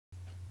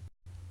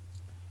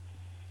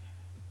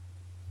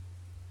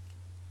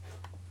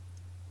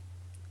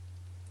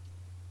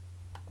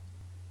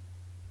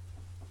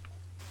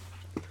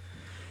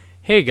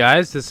Hey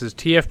guys, this is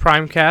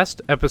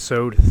TFPrimecast,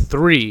 episode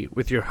 3,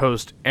 with your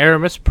host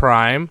Erimus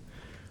Prime,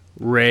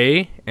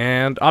 Ray,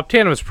 and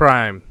Optanimus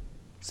Prime.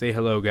 Say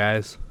hello,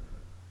 guys.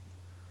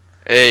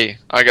 Hey,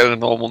 I got a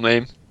normal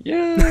name.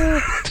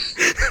 Yeah.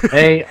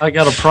 Hey, I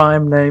got a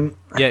prime name.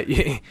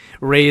 Yeah,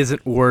 Ray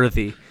isn't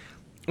worthy.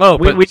 Oh,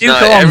 but We do No,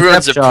 call him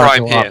everyone's a Depth prime Charge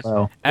a lot, here.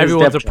 though.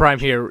 everyone's a Depth Prime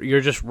Charge. here.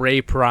 You're just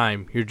Ray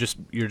Prime. You're just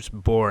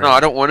boring. No, I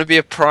don't want to be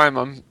a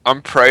prime.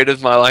 I'm proud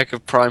of my lack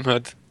of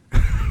primehood.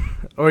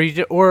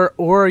 Or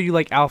are you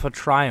like Alpha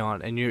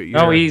Trion and you're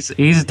No, he's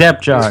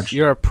Depth Charge.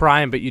 you're a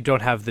Prime, but you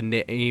don't have the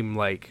name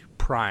like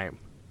Prime.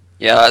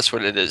 Yeah, that's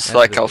what it is. That's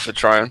like what it Alpha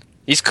Trion.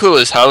 He's cool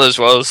as hell as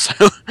well.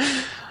 So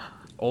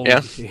Old.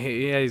 Yeah.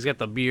 Yeah, he's got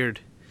the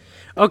beard.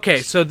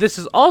 Okay, so this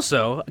is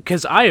also,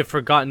 because I have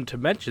forgotten to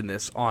mention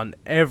this on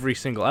every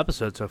single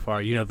episode so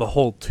far, the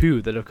whole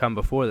 2 that have come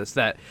before this,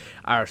 that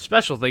our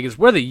special thing is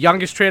we're the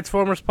youngest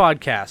Transformers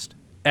podcast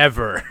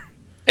ever.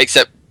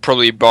 except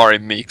probably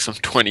barring me, because I'm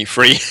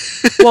 23.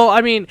 Well,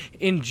 I mean,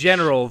 in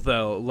general,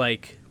 though,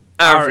 like,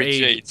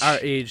 Average age. our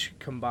age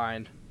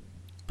combined.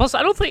 Plus,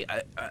 I don't think,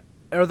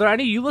 are there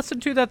any you listen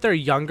to that they're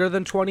younger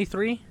than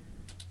 23?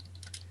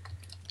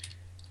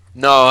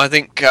 No, I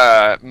think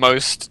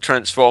most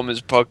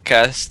Transformers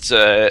podcasts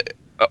are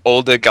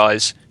older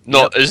guys.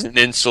 Not as an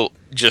insult,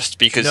 just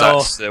because No.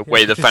 that's the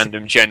way the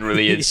fandom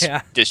generally is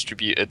Yeah.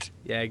 distributed.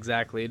 Yeah,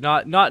 exactly.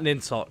 Not an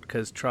insult,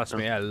 because trust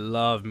me, I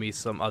love me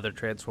some other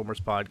Transformers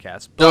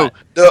podcasts. No, But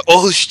they're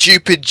all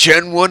stupid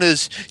Gen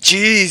 1ers.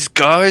 Jeez,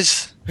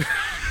 guys.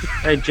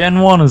 Hey, Gen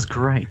 1 is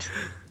great.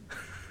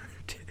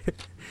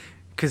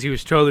 because he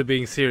was totally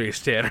being serious,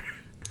 Tanner.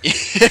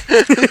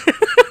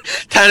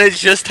 Tanner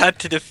just had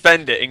to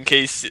defend it in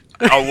case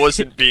I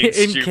wasn't being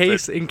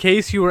stupid. in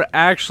case you were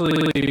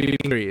actually being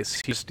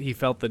serious, he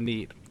felt the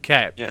need.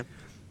 Okay. Yeah.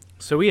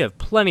 So we have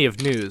plenty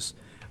of news,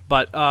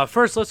 but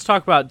first let's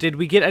talk about, did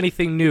we get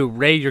anything new?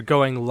 Ray, you're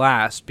going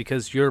last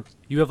because you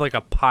have like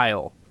a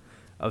pile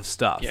of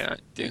stuff. Yeah, I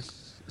do.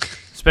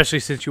 Especially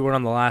since you weren't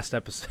on the last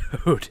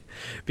episode,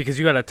 because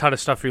you got a ton of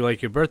stuff for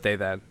like your birthday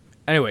then.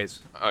 Anyways,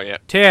 Oh yeah.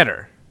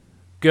 Tanner,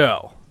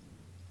 go.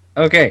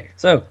 Okay,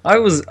 so I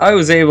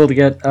was able to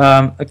get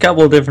a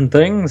couple of different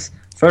things.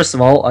 First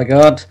of all, I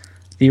got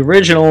the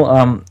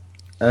original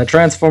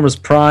Transformers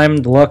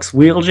Prime Deluxe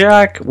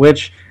Wheeljack,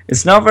 which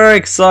is not very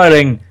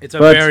exciting. It's a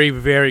but very,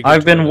 very good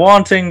I've been toy.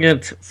 wanting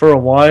it for a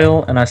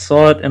while, and I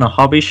saw it in a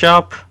hobby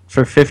shop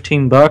for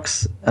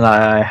 $15, and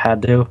I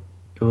had to.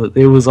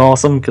 It was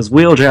awesome, because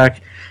Wheeljack,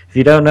 if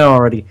you don't know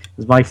already,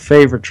 is my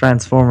favorite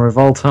Transformer of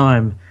all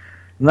time.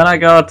 And then I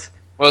got...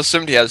 Well,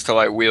 somebody has to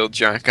like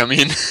Wheeljack. I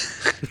mean,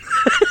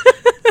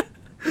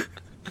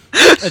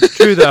 It's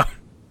true though.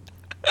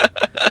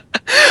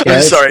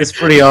 Yeah, sorry. it's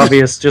pretty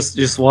obvious.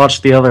 Just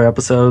watch the other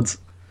episodes.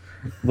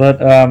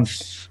 But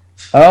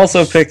I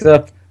also picked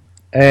up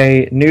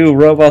a new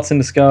Robots in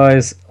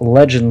Disguise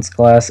Legends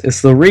class.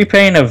 It's the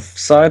repaint of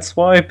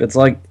Sideswipe. It's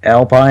like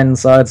Alpine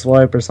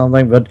Sideswipe or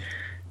something, but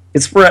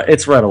it's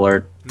Red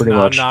Alert pretty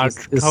much. No,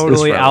 It's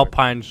totally Red Alert.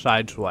 Alpine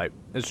sideswipe.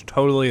 It's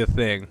totally a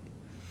thing.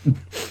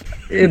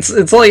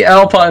 It's like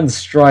Alpine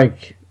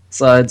Strike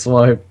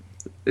Sideswipe.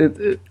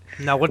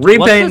 Now, what's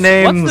Repaint this, what's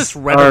names this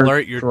Red are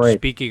Alert you're great.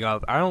 speaking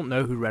of? I don't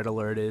know who Red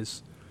Alert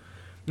is.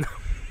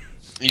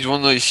 he's one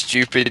of those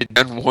stupid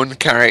Gen 1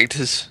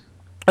 characters.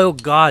 Oh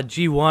God,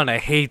 G1, I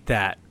hate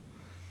that.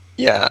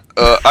 Yeah.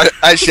 I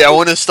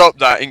want to stop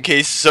that in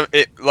case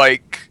somebody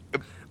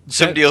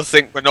will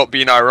think we're not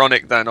being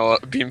ironic then or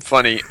being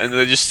funny, and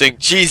they'll just think,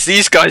 "Geez,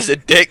 these guys are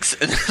dicks,"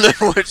 and then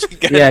watch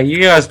again. Yeah,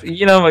 you guys.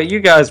 You know what? You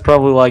guys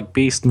probably like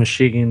Beast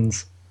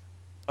Machines.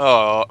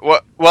 Oh,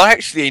 well,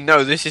 actually,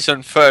 no, this is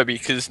unfair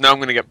because now I'm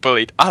going to get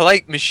bullied. I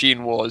like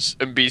Machine Wars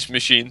and Beast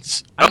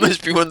Machines. I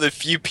must be one of the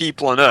few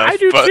people on Earth. I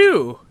do but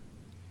too.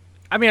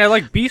 I mean, I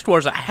like Beast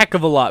Wars a heck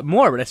of a lot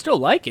more, but I still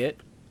like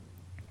it.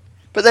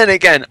 But then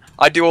again,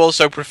 I do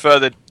also prefer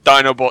the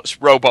Dinobots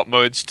robot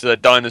modes to the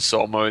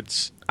dinosaur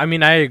modes. I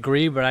mean, I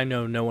agree, but I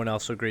know no one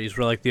else agrees.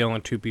 We're like the only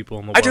 2 people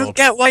in the I world. don't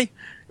get why.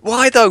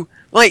 Why though?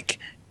 Like,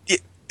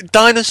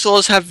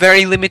 dinosaurs have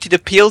very limited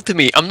appeal to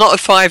me. I'm not a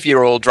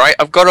 5-year-old, right?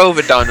 I've got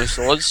over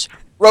dinosaurs.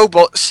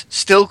 Robots,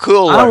 still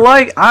cool. I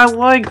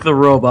like the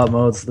robot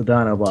modes, the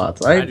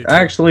Dinobots. I do I too.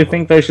 actually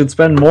think they should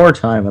spend more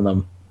time in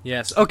them.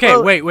 Yes. Okay,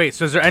 Well- wait.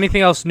 So is there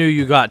anything else new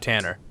you got,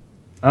 Tanner?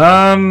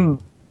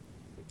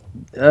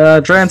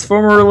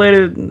 Transformer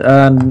related?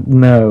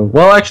 No.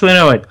 Well, actually,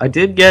 no. I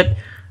did get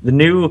the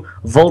new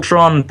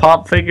Voltron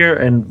pop figure,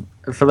 and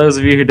for those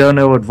of you who don't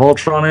know what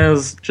Voltron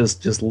is,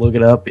 just look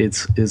it up.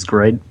 It's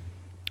great.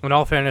 In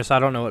all fairness, I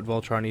don't know what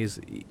Voltron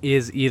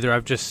is either.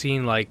 I've just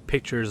seen like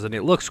pictures and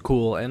it looks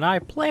cool, and I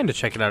plan to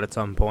check it out at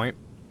some point.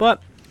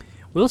 But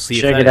we'll see.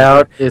 Check if it that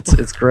out.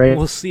 It's great.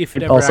 We'll see if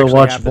it You ever also actually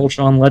watch happens.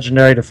 Voltron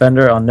Legendary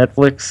Defender on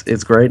Netflix.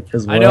 It's great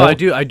as well. I know.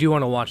 I do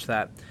want to watch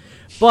that.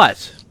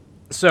 But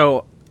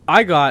so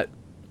I got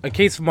a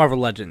case of Marvel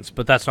Legends,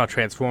 but that's not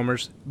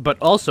Transformers. But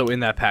also in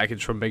that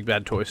package from Big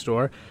Bad Toy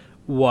Store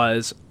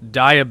was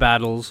Dia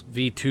Battles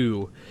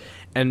V2,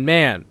 and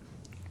man,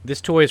 this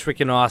toy is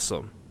freaking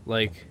awesome.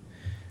 Like,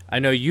 I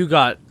know you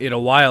got it a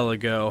while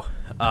ago,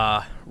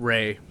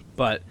 Ray,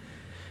 but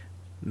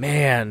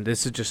man,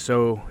 this is just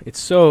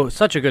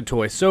such a good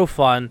toy, so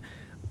fun,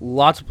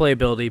 lots of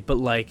playability, but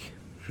like,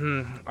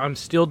 I'm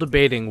still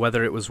debating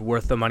whether it was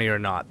worth the money or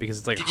not, because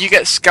it's like, Did you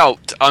get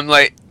scalped? I'm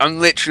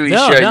literally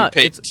sure you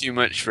paid too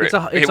much for it.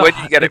 Where did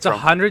you get it from?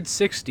 It's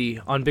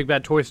 $160 on Big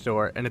Bad Toy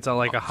Store, and it's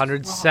like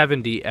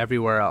 $170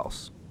 everywhere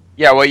else.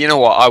 Yeah, well, you know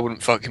what? I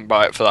wouldn't fucking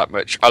buy it for that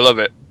much. I love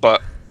it,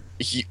 but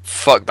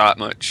fuck that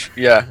much.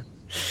 Yeah.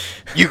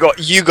 You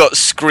got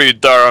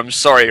screwed there. I'm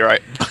sorry,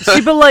 right?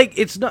 See, but like,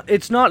 it's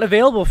not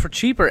available for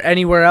cheaper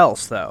anywhere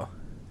else, though.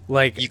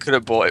 Like, you could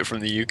have bought it from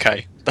the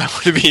UK. That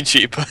would have been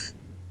cheaper.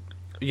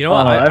 You know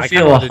what? I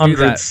feel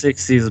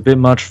 160 is a bit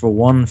much for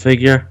one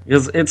figure.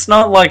 It's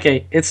not like a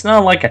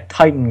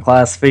Titan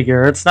class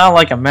figure. It's not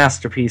like a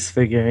masterpiece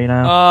figure, you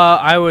know.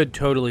 I would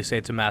totally say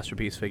it's a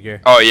masterpiece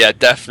figure. Oh yeah,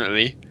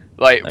 definitely.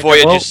 Like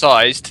Voyager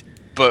sized,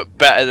 but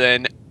better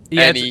than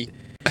any.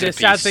 The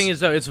sad thing is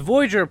though, it's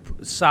Voyager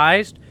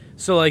sized,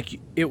 so like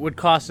it would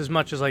cost as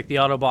much as like the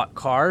Autobot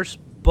cars,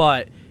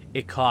 but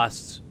it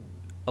costs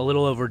a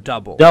little over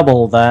double.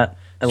 Double that.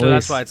 At least.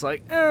 That's why it's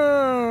like.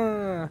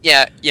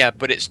 Yeah,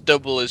 but it's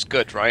double as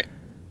good, right?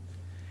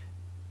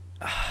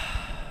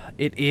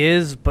 It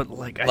is, but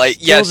like I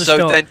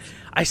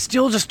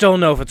still just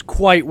don't know if it's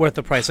quite worth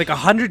the price. Like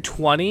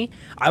 120,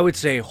 I would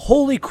say,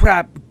 holy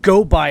crap,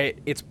 go buy it.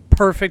 It's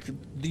perfect.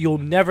 You'll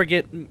never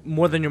get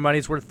more than your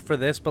money's worth for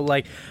this. But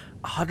like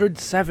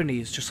 170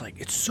 is just like,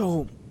 it's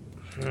so.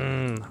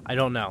 I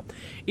don't know.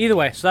 Either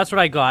way, so that's what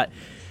I got.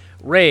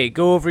 Ray,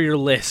 go over your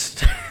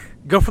list.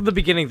 Go from the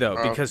beginning though,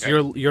 because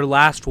your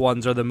last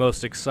ones are the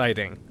most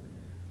exciting.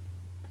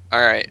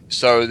 Alright,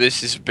 so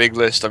this is a big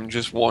list. I'm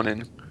just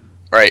warning,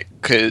 right?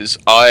 Because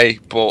I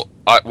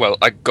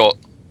got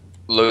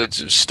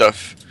loads of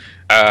stuff.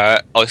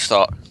 I'll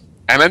start.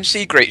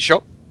 MMC Great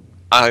Shop.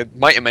 I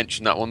might have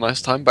mentioned that one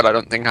last time, but I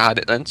don't think I had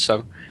it then,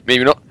 so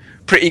maybe not.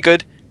 Pretty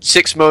good.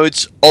 6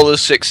 modes, all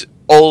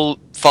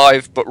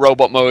 5 but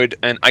robot mode,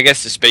 and I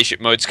guess the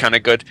spaceship mode's kind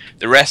of good.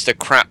 The rest are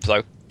crap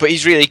though. But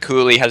he's really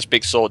cool. He has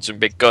big swords and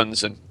big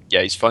guns, and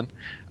yeah, he's fun.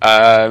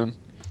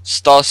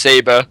 Star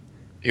Saber,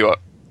 who I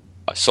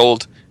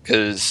sold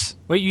because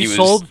you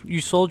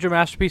sold your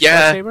masterpiece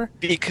Star Saber?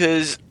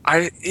 Because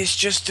it's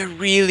just a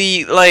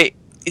really it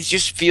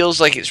just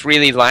feels like it's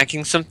really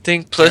lacking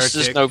something. Plus,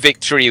 there's no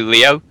Victory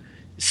Leo,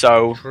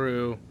 so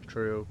true,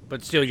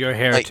 but still, you're a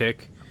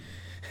heretic.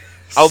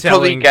 I'll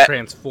probably get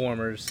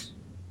Transformers.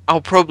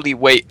 I'll probably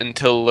wait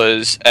until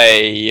there's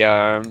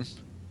a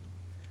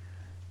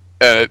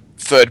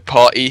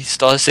third-party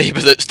Star Saber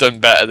that's done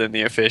better than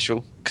the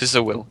official, because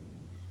there will.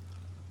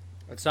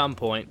 At some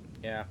point,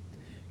 yeah.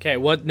 Okay,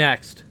 what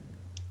next?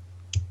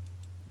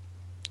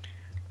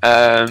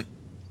 Alright.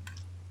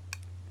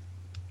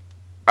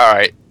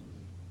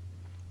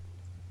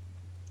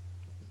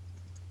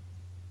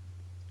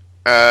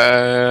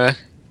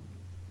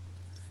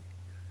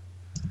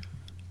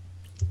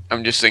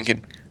 I'm just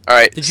thinking.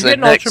 Alright, did you get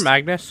an Ultra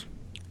Magnus?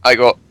 I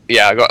got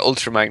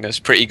Ultra Magnus,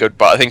 pretty good,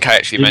 but I think I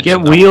actually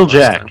mentioned that. Did you get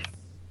Wheeljack?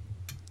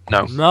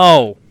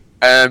 No.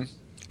 I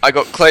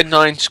got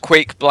Cloud9's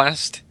Quake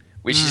Blast,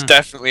 which is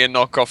definitely a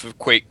knockoff of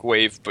Quake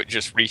Wave, but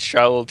just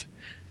reshelled.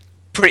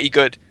 Pretty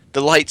good.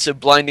 The lights are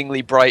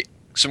blindingly bright.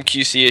 Some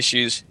QC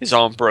issues. His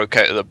arm broke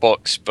out of the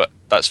box, but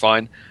that's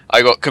fine.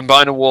 I got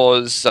Combiner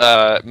Wars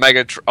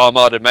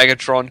Armada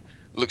Megatron.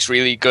 Looks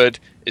really good.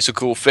 It's a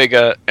cool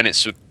figure, and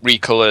it's a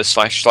recolor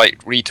 / slight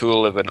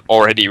retool of an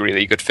already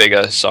really good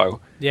figure. So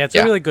yeah, it's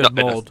a really good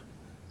mold.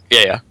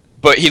 Yeah.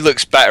 But he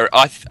looks better.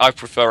 I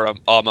prefer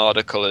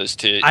Armada colors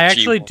to I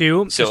actually G1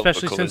 do, silver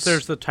especially colors. since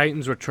there's the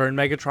Titans Return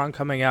Megatron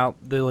coming out,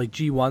 the like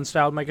G1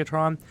 style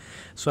Megatron.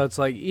 So it's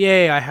like,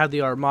 yay, I had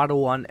the Armada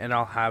one, and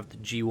I'll have the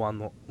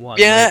G1 one.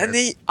 Yeah, later. and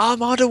the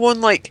Armada one,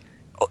 like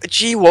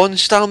G1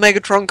 style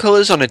Megatron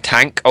colors on a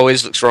tank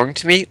always looks wrong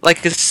to me.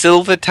 Like a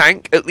silver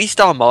tank, at least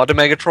Armada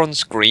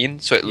Megatron's green,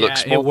 so it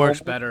looks more. It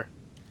works normal. better.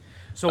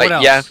 So what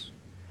else? Yeah.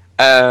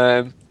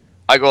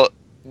 I got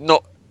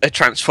not a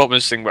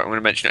Transformers thing, but I'm going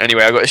to mention it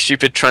anyway. I got a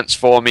stupid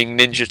transforming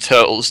Ninja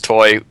Turtles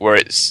toy where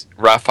it's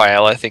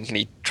Raphael, I think, and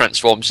he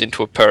transforms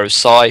into a pair of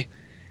Psy.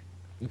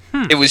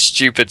 It was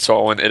stupid, so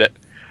I wanted it.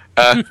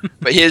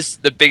 But here's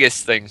the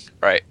biggest thing,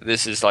 right?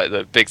 This is like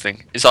the big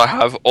thing. Is I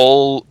have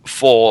all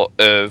 4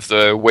 of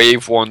the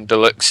Wave 1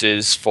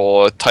 Deluxes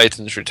for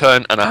Titan's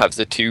Return, and I have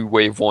the 2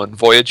 Wave 1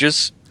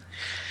 Voyagers.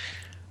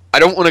 I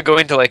don't want to go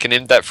into like an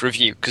in-depth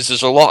review because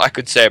there's a lot I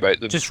could say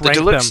about them. Just the rank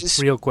Deluxes,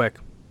 them real quick.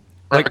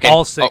 Like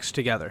all 6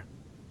 together.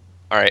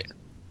 Alright.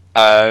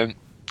 I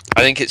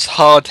think it's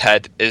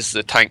Hardhead is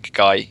the tank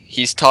guy.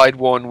 He's tied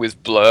 1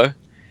 with Blur.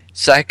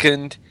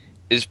 2nd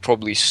is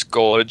probably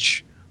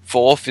Scourge.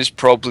 4th is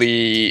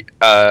probably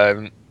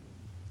Galvatron,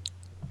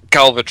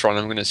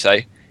 I'm going to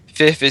say.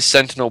 5th is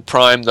Sentinel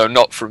Prime, though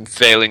not from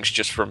failings,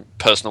 just from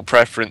personal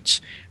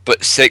preference.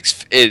 But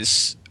 6th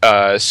is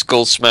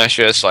Skull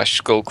Smasher /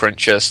 Skull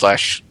Cruncher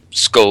 /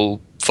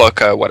 Skull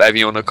Fucker, whatever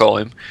you want to call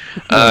him.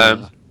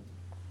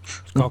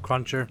 Skull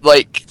Cruncher.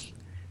 Like,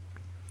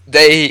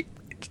 the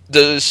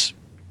there's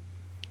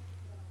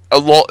a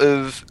lot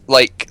of,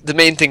 like, the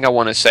main thing I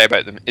want to say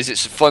about them is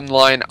it's a fun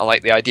line. I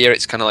like the idea.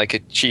 It's kind of like a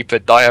cheaper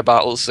Dire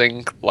Battles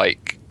thing,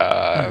 like,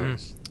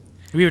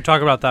 We were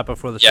talking about that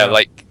before the yeah, show.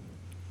 like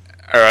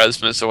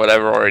Erasmus or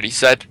whatever already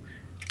said.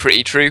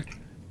 Pretty true.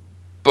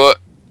 But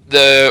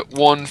the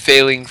one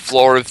failing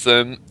flaw of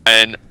them,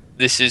 and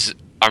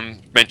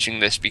I'm mentioning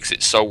this because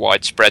it's so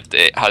widespread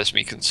that it has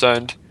me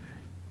concerned,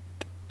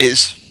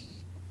 is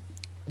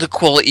the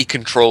quality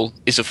control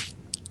is a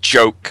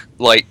joke.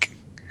 Like,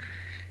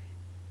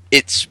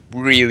 it's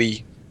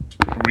really,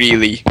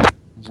 really,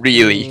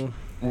 really,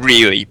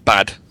 really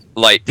bad.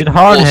 Like, Did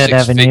all Hardhead six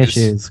have any figures.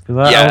 issues?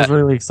 Because I was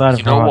really excited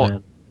You for know what?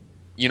 Hardhead.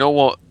 You know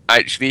what,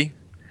 actually?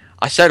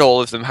 I said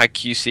all of them had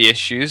QC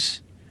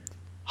issues.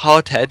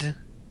 Hardhead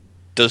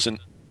doesn't.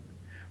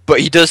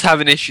 But he does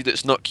have an issue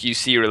that's not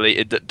QC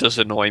related that does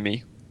annoy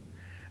me.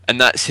 And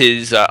that's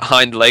his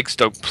hind legs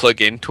don't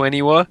plug into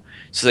anywhere,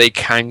 so they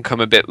can come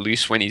a bit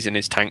loose when he's in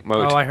his tank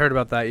mode. Oh, I heard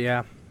about that,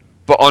 yeah.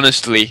 But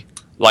honestly,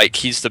 like,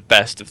 he's the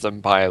best of them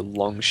by a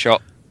long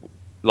shot.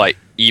 Like,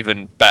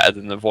 even better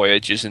than the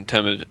Voyagers in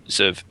terms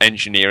of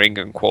engineering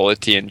and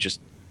quality and just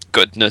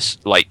goodness.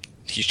 Like,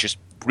 he's just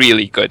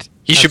really good.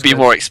 He should be good.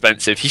 more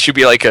expensive. He should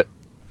be like a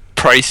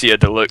pricier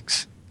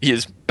deluxe. He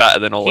is better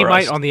than all He the might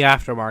rest. on the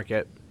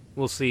aftermarket.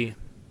 We'll see.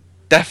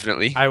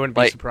 Definitely. I wouldn't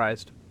be Like,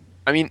 surprised.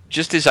 I mean,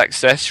 just his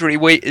accessory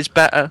weight is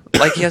better.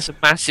 Like, he has a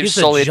massive, He's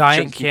solid, a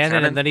giant chunky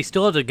cannon, and then he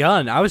still has a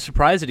gun. I was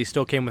surprised that he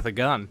still came with a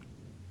gun.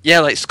 Yeah,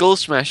 like, Skull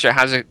Smasher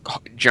has a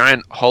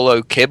giant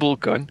hollow cable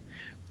gun,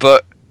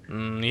 but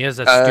He has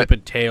that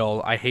stupid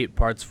tail. I hate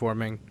parts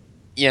forming.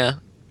 yeah.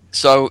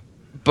 So,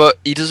 but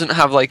he doesn't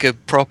have like a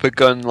proper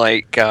gun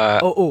like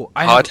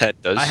Hardhead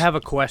does. I have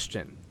a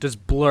question. Does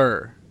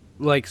Blur,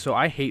 so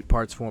I hate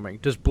parts forming.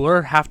 Does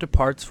Blur have to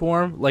parts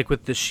form, like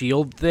with the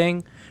shield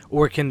thing?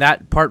 Or can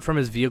that part from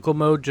his vehicle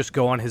mode just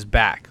go on his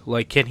back?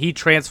 Like, can he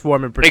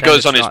transform and pretend It goes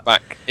it's on his not?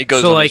 back. It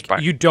goes So, on his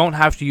back. you don't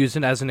have to use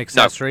it as an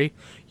accessory?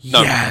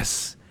 No.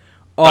 Yes!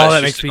 Oh, That's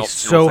that just makes an me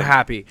optional so thing.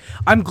 happy.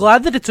 I'm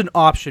glad that it's an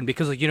option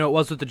because, it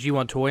was with the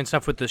G1 toy and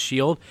stuff with the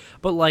shield.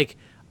 But,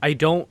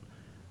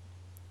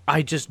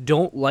 I just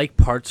don't like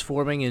parts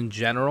forming in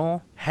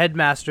general.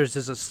 Headmasters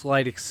is a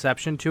slight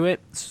exception to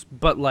it,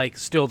 but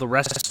still the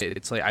rest of it,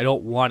 it's I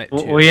don't want it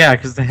to. Well, yeah,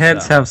 because the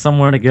heads So. have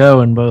somewhere to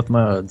go in both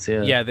modes.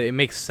 Yeah. Yeah, it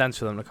makes sense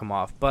for them to come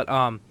off. But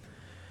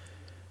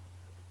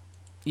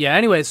yeah.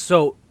 Anyways,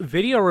 so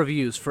video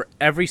reviews for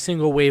every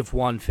single Wave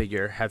 1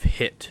 figure have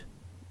hit.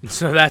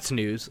 So that's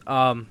news.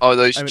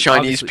 Those Chinese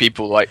obviously-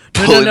 people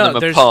pulling them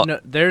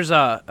apart. There's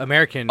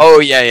American. Oh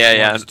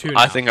yeah. ones too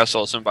I now. think I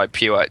saw some by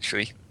Pew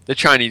actually. The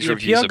Chinese Yeah,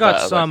 reviews PL are got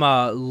better. some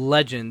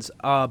legends,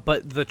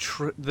 but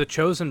the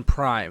Chosen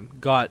Prime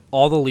got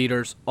all the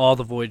leaders, all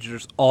the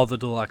Voyagers, all the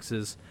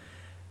deluxes.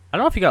 I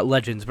don't know if you got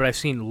legends, but I've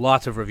seen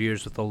lots of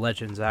reviews with the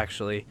legends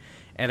actually,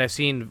 and I've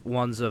seen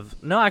ones of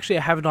I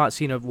have not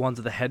seen ones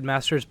of the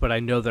headmasters, but I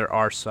know there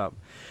are some.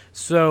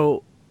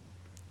 So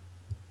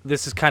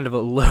this is kind of a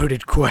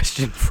loaded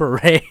question for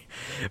Ray,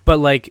 but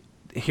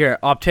here,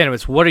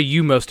 Optanimus, what are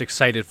you most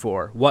excited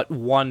for? What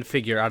one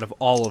figure out of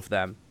all of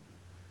them?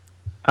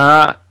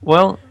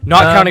 Well,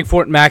 Not counting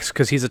Fort Max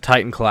because he's a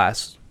Titan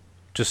class.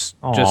 Just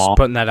Aw.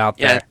 putting that out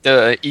Yeah,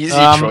 there. the easy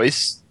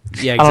choice.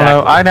 Yeah, I don't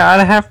exactly. know.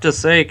 I'd have to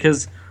say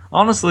because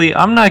honestly,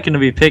 I'm not going to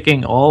be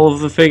picking all of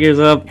the figures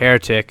up.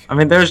 Heretic. I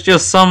mean, there's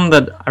just some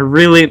that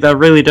really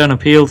don't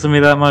appeal to me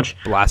that much.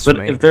 Blasphemy.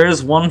 But if there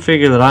is one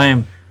figure that I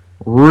am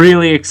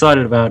really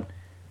excited about,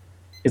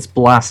 it's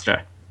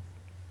Blaster.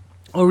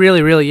 Oh,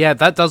 really, really? Yeah,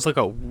 that does look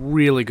a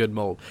really good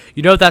mold.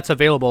 You know that's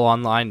available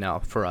online now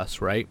for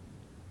us, right?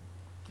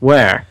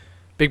 Where?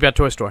 Big Bad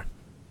Toy Store.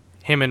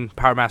 Him and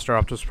Power Master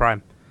Optimus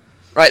Prime.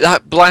 Right,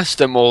 that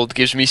blaster mold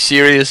gives me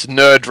serious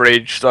nerd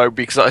rage though,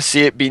 because I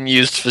see it being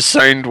used for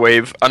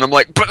Soundwave, and I'm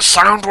like, but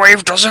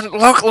Soundwave doesn't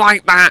look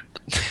like that.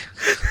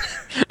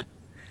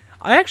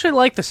 I actually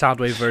like the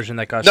Soundwave version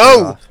that got shut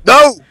No, off.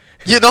 no,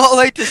 you're not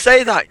allowed to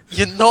say that.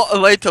 You're not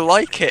allowed to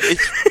like it.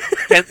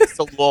 It's against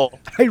the law.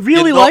 I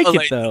really You're not like allowed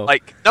it to though.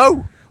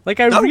 no,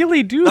 I no,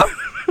 really do. no,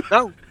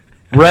 no.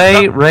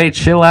 Ray,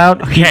 chill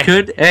out. He Okay.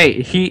 could.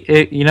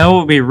 Hey, you know, it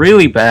would be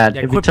really bad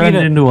Yeah, if he quit turned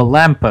being it a- into a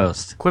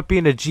lamppost. Quit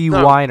being a G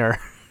No. whiner.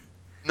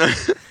 No.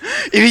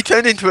 If he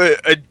turned into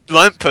a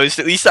lamppost,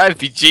 at least that'd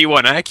be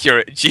G1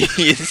 accurate.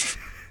 Jeez.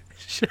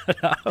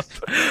 Shut up.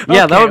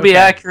 Yeah, that would be Okay.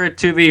 accurate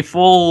to the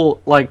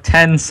full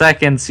 10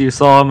 seconds you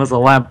saw him as a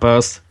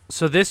lamppost.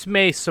 So this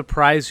may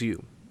surprise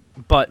you,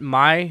 but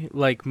my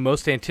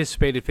most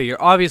anticipated figure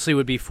obviously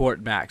would be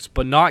Fort Max,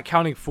 but not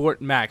counting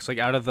Fort Max,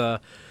 out of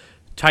the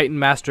Titan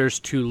Masters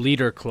to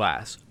Leader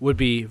class, would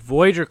be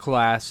Voyager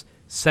class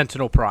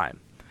Sentinel Prime.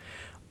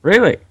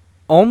 Really?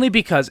 Only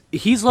because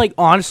he's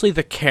honestly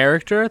the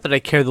character that I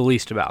care the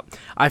least about.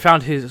 I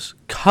found his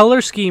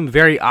color scheme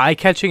very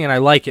eye-catching and I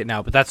like it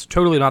now, but that's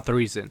totally not the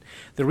reason.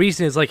 The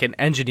reason is an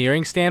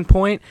engineering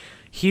standpoint.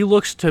 He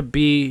looks to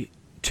be,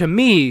 to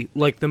me,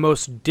 the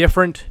most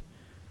different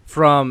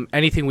from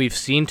anything we've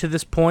seen to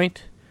this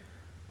point.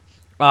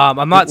 I'm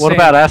not What saying...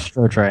 about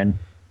Astro Train?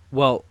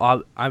 Well,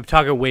 I'm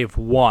talking Wave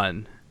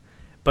 1.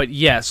 But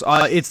yes,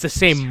 it's the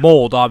same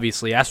mold,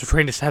 obviously. Astro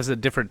Train just has a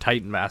different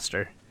Titan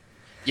Master.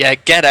 Yeah,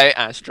 get out,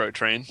 Astro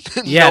Train.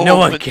 Yeah, no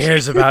one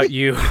cares about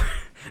you.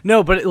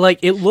 No, but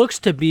it looks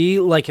to be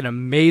like an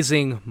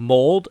amazing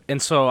mold,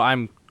 and so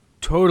I'm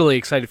totally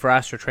excited for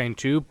Astro Train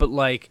 2, but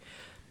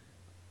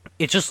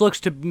it just looks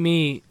to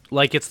me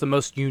like it's the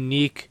most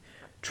unique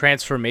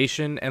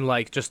transformation, and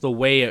just the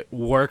way it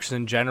works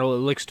in general, it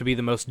looks to be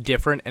the most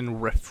different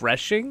and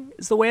refreshing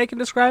is the way I can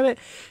describe it.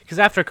 Because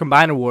after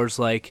Combiner Wars,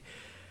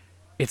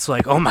 it's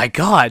oh my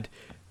god,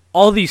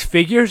 all these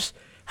figures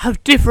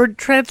have different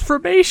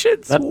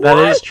transformations. That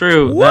is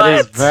true. What? That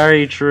is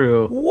very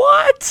true.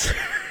 What?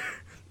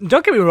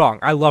 Don't get me wrong,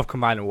 I love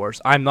Combiner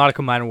Wars. I'm not a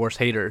Combiner Wars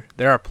hater.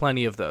 There are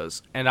plenty of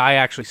those, and I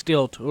actually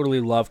still totally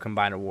love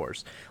Combiner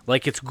Wars.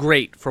 It's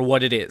great for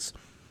what it is.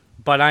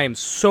 But I am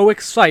so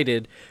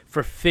excited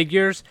for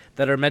figures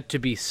that are meant to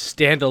be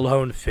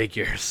standalone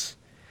figures.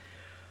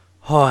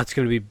 Oh, it's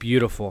going to be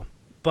beautiful.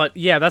 But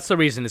yeah, that's the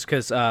reason, is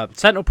because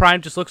Sentinel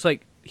Prime just looks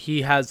like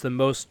he has the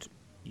most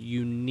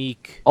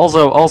unique...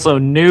 Also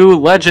new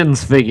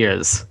Legends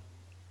figures.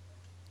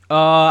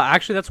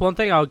 Actually, that's one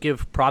thing I'll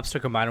give props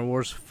to Combiner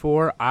Wars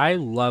for. I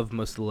love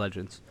most of the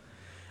Legends.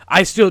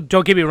 I still,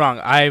 don't get me wrong,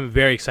 I'm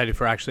very excited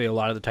for actually a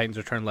lot of the Titans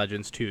Return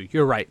Legends too.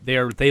 You're right,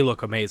 they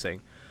look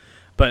amazing.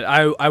 But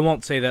I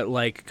won't say that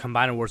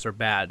Combiner Wars are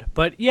bad.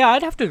 But yeah,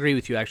 I'd have to agree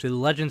with you actually. The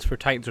Legends for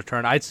Titans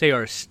Return, I'd say,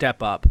 are a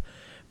step up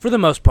for the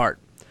most part.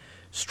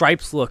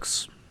 Stripes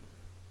looks...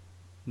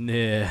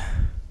 Nah.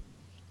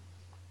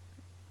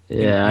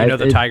 Yeah, you know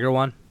the Tiger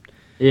one?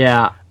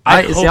 Yeah.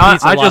 I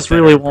just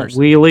really want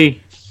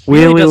Wheelie.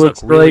 Wheelie does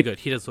looks look really great. good.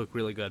 He does look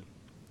really good.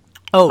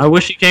 Oh, I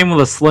wish he came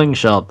with a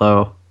slingshot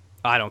though.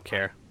 I don't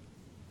care.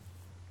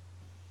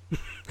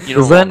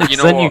 Because then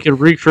you could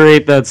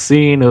recreate that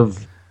scene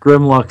of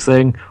Grimlock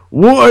saying,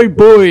 "Why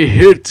boy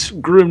hit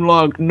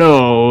Grimlock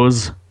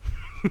nose."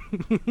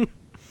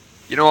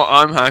 You know what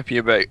I'm happy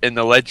about in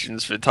the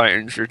Legends for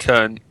Titans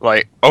Return?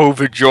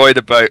 Overjoyed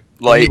about,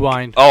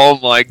 Rewind. Oh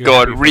my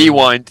god, happy for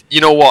Rewind.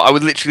 You know what? I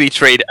would literally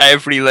trade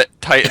every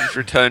Titans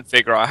Return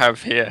figure I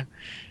have here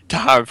to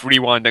have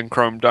Rewind and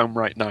Chrome Dome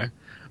right now.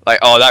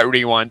 That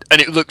Rewind.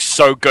 And it looks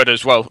so good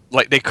as well.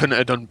 They couldn't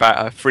have done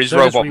better for his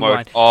robot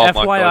mode. Oh my god.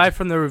 FYI,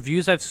 from the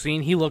reviews I've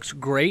seen, he looks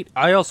great.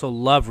 I also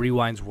love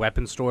Rewind's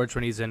weapon storage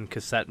when he's in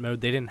cassette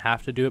mode. They didn't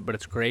have to do it, but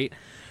it's great.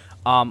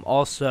 But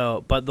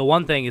the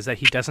one thing is that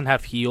he doesn't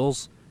have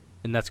heals,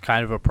 and that's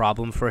kind of a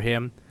problem for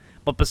him.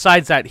 But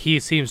besides that, he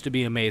seems to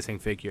be an amazing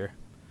figure.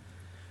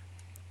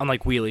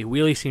 Unlike Wheelie.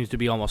 Wheelie seems to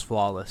be almost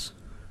flawless.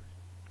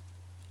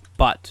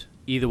 But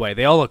either way,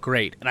 they all look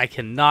great, and I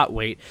cannot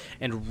wait.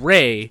 And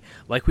Ray,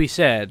 like we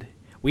said,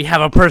 we have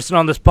a person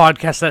on this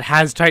podcast that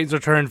has Titans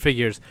Return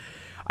figures.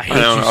 I hate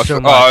you so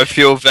much. I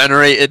feel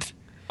venerated.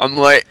 I'm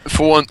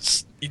for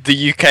once,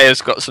 the UK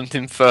has got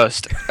something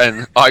first,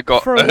 and I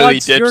got For early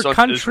once, dibs your on it as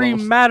country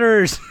well.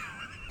 matters.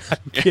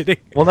 I'm kidding.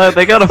 Well, no,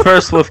 they got a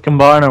first with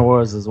Combiner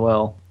Wars as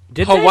well.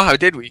 Did Oh they? wow,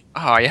 did we?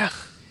 Oh yeah.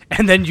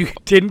 And then you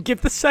didn't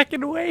get the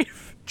second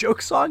wave.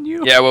 Joke's on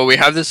you. Yeah, well, we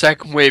have the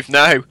second wave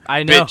now.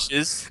 I know.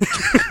 Bitches.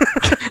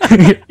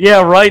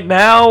 Yeah, right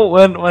now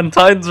when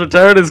Titans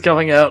Return is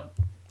coming out.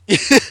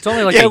 It's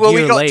only like yeah, a well,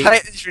 year we got late.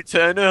 Titans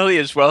Return early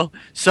as well,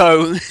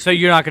 so... So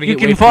you're not going to You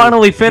get can wave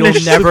finally two. finish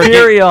You'll never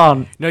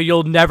Superion. No,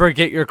 you'll never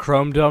get your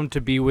Chrome Dome to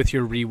be with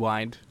your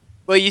Rewind.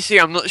 Well, you see,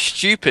 I'm not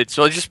stupid,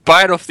 so I just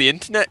buy it off the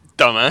internet,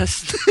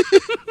 dumbass.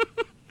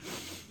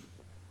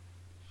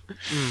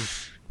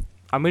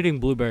 I'm eating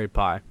blueberry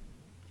pie.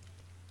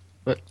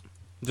 But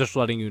Just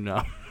letting you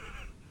know.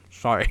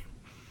 Sorry.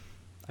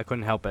 I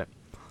couldn't help it.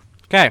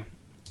 Okay.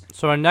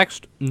 So our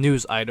next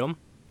news item.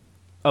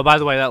 Oh, by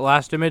the way, that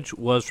last image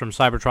was from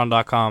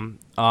Cybertron.com,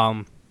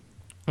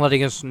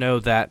 letting us know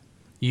that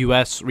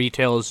U.S.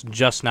 retail is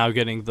just now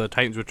getting the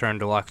Titans Return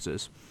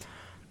Deluxes.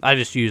 I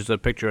just used a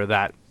picture of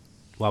that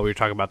while we were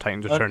talking about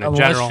Titans Return in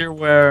general. unless you're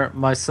where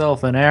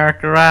myself and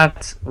Eric are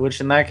at,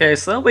 which in that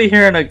case, they'll be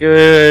here in a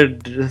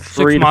good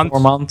 3 to 4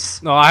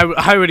 months. No,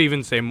 I would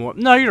even say more.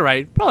 No, you're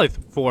right. Probably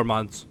 4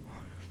 months.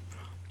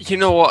 You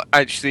know what,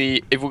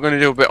 actually, if we're going to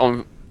do a bit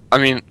on...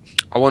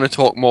 I want to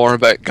talk more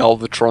about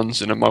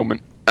Galvatrons in a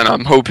moment, and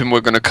I'm hoping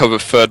we're going to cover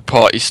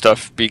third-party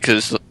stuff,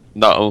 because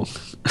that'll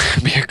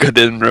be a good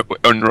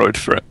inroad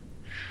for it.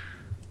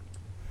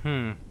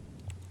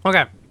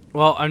 Okay.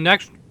 Well, our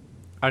next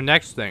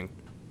thing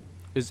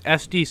is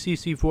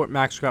SDCC Fort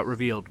Max got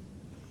revealed.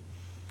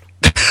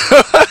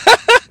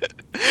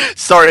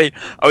 Sorry,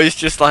 I was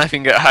just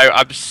laughing at how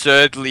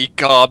absurdly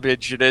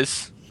garbage it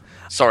is.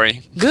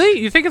 Sorry. Really?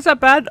 You think it's that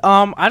bad?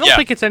 I don't Yeah.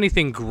 think it's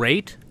anything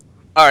great.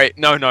 Alright,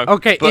 no.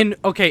 Okay,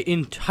 but-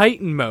 in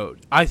Titan mode,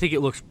 I think it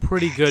looks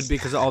pretty good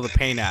because of all the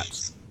paint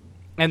apps.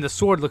 And the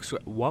sword looks...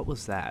 What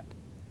was that?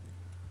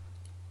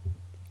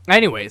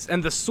 Anyways,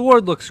 and the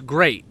sword looks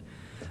great.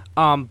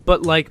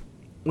 But,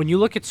 when you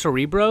look at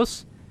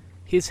Cerebros,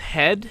 his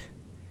head,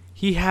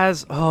 he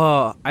has...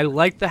 I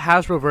like the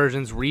Hasbro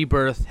version's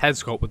Rebirth head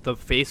sculpt with the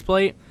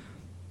faceplate.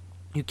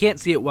 You can't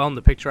see it well in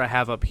the picture I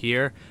have up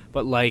here,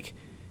 but,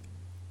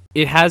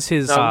 It has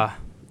his No.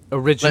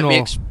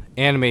 original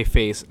anime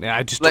face.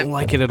 I just don't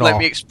like it at all. Let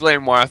me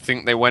explain why I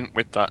think they went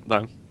with that,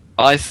 though.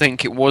 I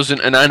think it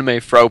wasn't an anime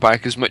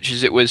throwback as much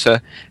as it was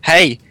a,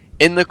 hey,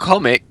 in the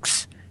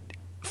comics,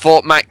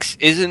 Fort Max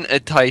isn't a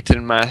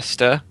Titan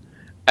Master,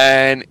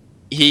 and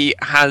he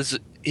has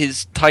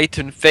his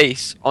Titan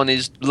face on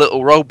his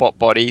little robot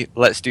body.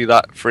 Let's do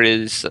that for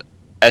his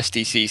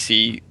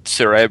SDCC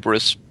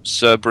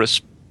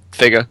Cerberus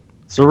figure.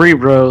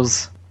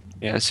 Cerebros.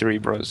 Yeah,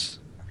 Cerebros.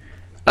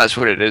 That's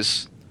what it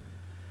is.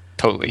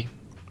 Totally.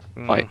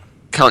 Like,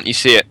 can't you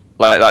see it?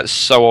 Like, that's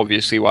so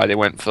obviously why they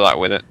went for that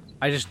with it.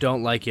 I just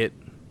don't like it.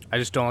 I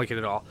just don't like it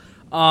at all.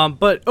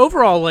 But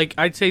overall, like,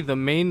 I'd say the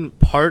main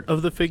part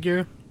of the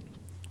figure,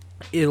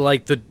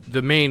 like,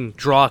 the main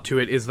draw to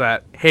it is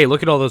that, hey,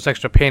 look at all those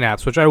extra paint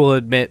apps, which I will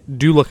admit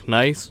do look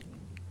nice.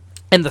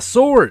 And the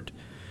sword!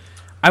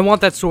 I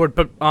want that sword,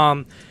 but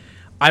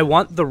I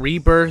want the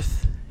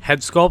Rebirth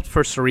head sculpt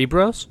for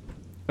Cerebros.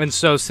 And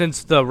so,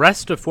 since the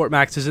rest of Fort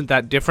Max isn't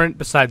that different,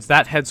 besides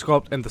that head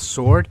sculpt and the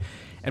sword,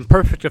 and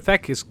Perfect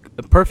Effect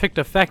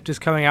is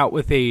coming out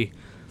with a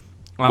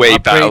way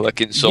better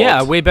looking sword.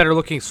 Yeah, way better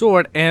looking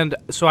sword, and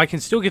so I can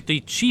still get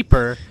the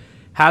cheaper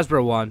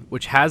Hasbro one,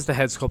 which has the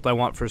head sculpt I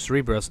want for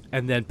Cerebros,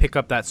 and then pick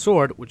up that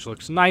sword, which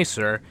looks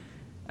nicer,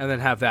 and then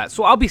have that.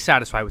 So I'll be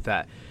satisfied with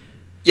that.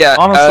 Yeah,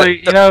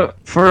 honestly,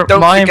 for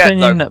my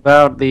opinion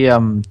about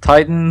the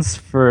Titans,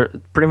 for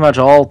pretty much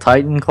all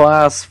Titan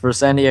class for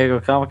San Diego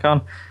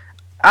Comic-Con,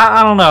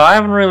 I don't know. I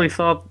haven't really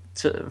thought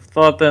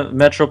that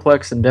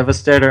Metroplex and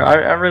Devastator.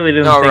 I really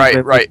didn't think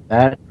they looked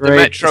that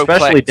great.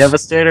 Especially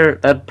Devastator.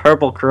 That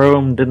purple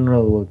chrome didn't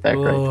really look that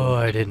great. Oh,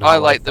 I didn't. I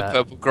like the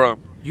purple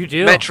chrome. You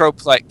do.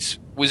 Metroplex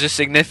was a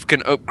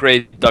significant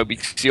upgrade though,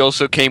 because he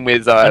also came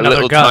with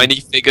little gun. tiny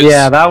figures.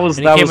 Yeah, that was.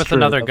 And he came with true.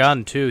 another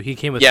gun too. He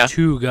came with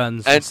 2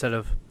 guns instead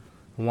of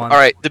 1. All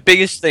right, the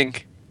biggest thing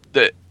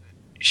that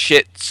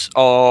shits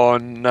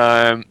on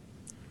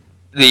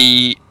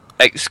the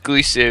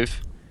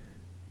exclusive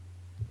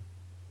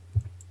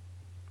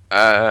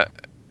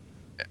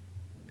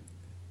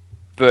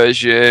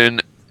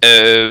version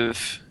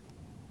of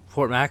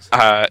Fort Max.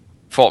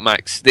 Fort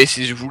Max. This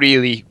is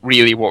really,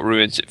 really what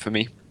ruins it for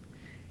me.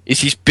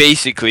 He's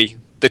basically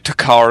the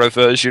Takara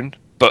version,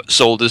 but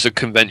sold as a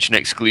convention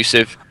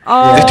exclusive.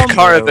 The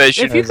Takara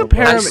version. If you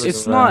compare them,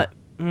 it's not.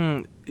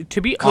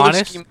 To be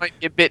honest, scheme might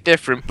be a bit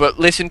different, but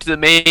listen to the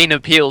main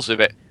appeals of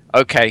it.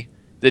 Okay,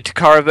 the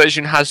Takara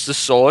version has the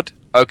sword.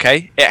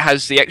 Okay, it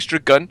has the extra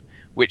gun,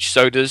 which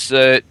so does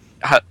the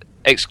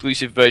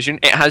exclusive version.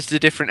 It has the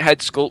different head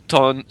sculpt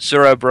on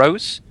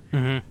Cerebros.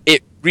 Mm-hmm.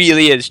 It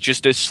really is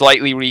just a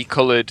slightly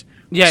recolored.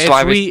 Yeah,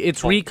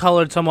 it's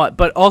recolored somewhat,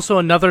 but also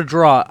another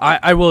draw.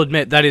 I will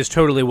admit that is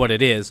totally what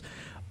it is.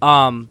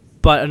 But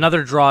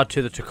another draw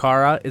to the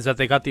Takara is that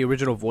they got the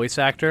original voice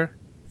actor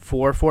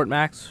for Fort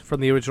Max from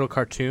the original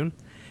cartoon.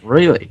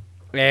 Really?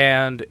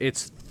 And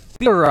it's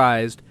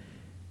theorized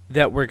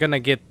that we're gonna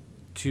get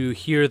to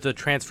hear the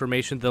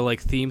transformation, the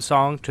theme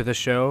song to the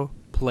show,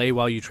 play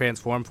while you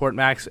transform Fort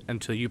Max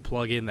until you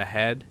plug in the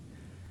head.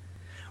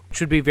 Which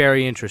would be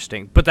very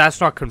interesting. But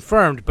that's not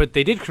confirmed, but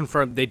they did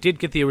confirm they did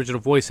get the original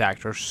voice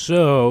actor,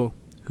 so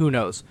who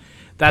knows?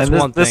 That's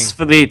one thing. This is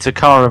for the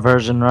Takara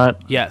version, right?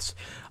 Yes.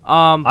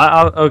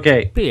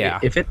 Okay. Yeah.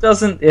 If it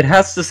doesn't, it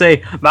has to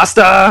say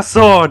Master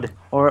Sword,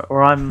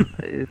 or I'm.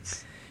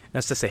 It's. It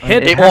has to say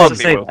head it on. has to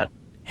say that.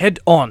 Head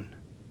on.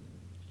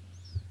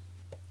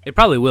 It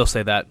probably will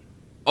say that.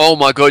 Oh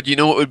my god! You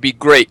know what would be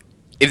great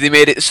if they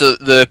made it so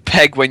that the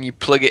peg when you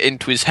plug it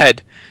into his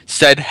head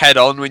said head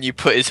on when you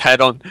put his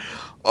head on.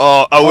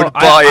 Oh, I would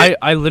buy it.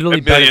 I literally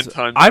a million bet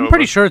times I'm over.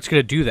 pretty sure it's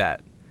gonna do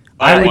that.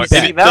 That would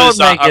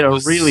make it a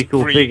was really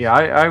cool free. figure.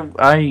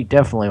 I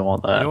definitely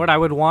want that. You know what I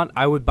would want?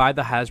 I would buy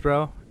the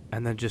Hasbro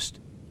and then just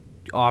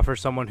offer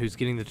someone who's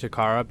getting the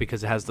Takara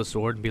because it has the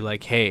sword and be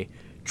like, hey,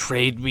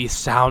 trade me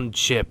sound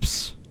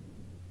chips.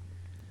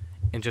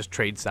 And just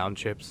trade sound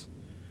chips.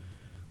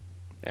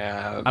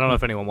 Yeah. I don't know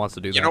if anyone wants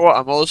to do that. You know what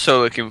I'm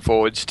also looking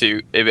forward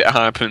to if it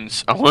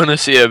happens? I want to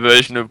see a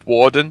version of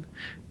Warden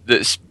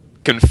that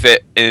can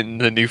fit in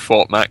the new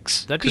Fort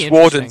Max. That'd be Because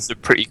interesting. Warden's a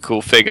pretty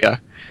cool figure.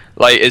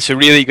 Like, it's a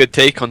really good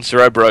take on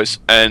Cerebros,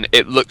 and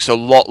it looks a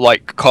lot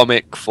like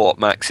comic Fort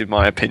Max, in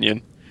my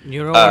opinion.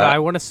 You know what I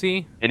want to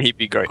see? And he'd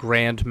be great.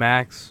 Grand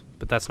Max,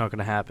 but that's not going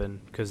to happen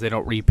because they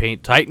don't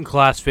repaint Titan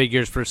class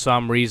figures for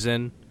some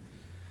reason.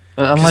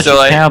 Unless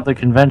So, you count the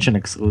convention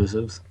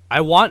exclusives.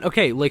 I want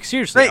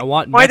seriously, I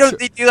want. Why don't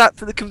they do that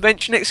for the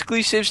convention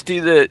exclusives? Do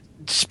the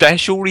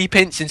special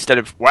repaints instead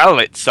of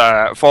it's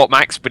Fort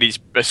Max, but he's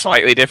a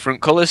slightly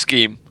different color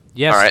scheme.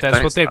 Yes, Alright, that's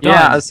thanks. what they've done.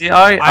 Yeah, see,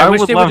 I wish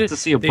would they love would've- to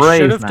see a they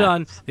Brave should have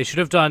Max. They should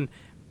have done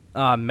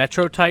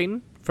Metro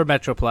Titan for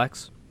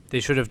Metroplex. They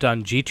should have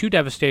done G2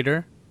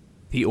 Devastator,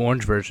 the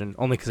orange version,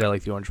 only because I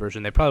like the orange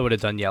version. They probably would have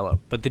done yellow,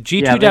 but the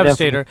G2 Yeah, they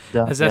Devastator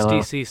definitely has done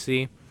yellow.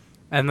 SDCC,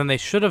 and then they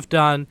should have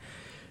done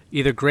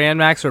either Grand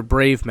Max or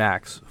Brave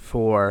Max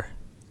for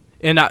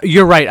And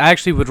you're right. I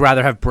actually would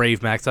rather have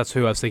Brave Max. That's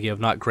who I was thinking of,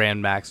 not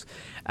Grand Max,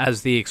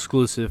 as the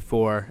exclusive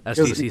for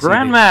SDCC.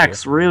 Grand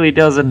Max really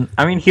doesn't.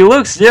 I mean, he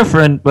looks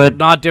different, but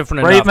not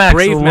different Brave enough. Max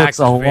Brave Max looks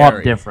a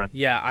lot different.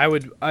 Yeah, I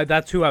would.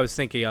 That's who I was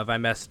thinking of. I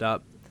messed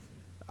up.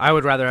 I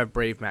would rather have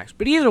Brave Max.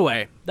 But either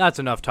way, that's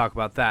enough talk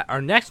about that.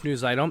 Our next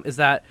news item is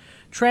that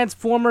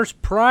Transformers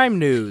Prime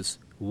news.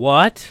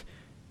 What?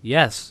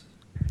 Yes.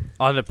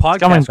 On the podcast.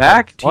 Coming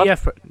back?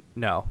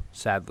 No,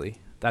 sadly.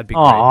 That'd be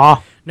Aww.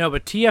 great. No,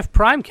 but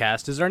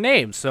TFPrimecast is our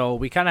name, so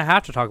we kind of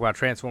have to talk about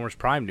Transformers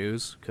Prime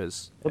news,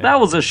 because... Well,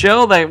 that was a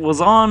show that was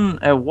on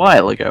a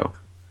while ago.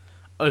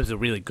 Oh, it was a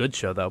really good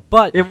show, though.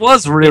 But it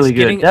was really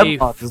good.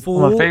 Getting a is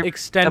full one of my favorite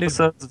extended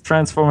episodes of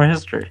Transformer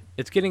history.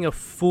 It's getting a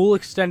full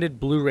extended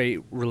Blu-ray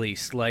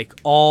release, like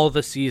all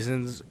the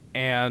seasons,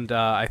 and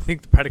I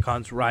think the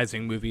Predacons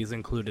Rising movie is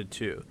included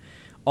too,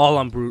 all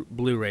on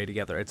Blu-ray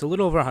together. It's a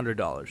little over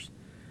 $100,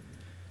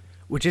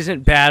 which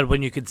isn't bad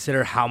when you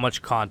consider how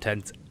much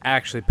content's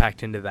actually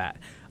packed into that.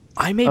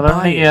 I may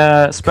buy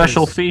any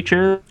special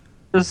features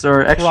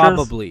or extras?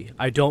 Probably.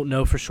 I don't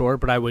know for sure,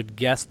 but I would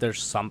guess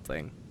there's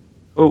something.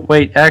 Oh,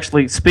 wait,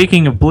 actually,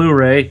 speaking of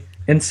Blu-ray,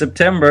 in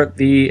September,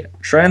 the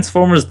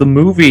Transformers the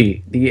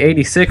movie, the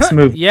 86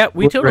 movie, yeah,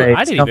 we totally.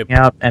 I didn't even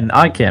out, and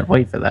I can't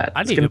wait for that.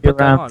 I it's didn't going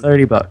to even be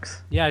around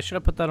 $30. Yeah, I should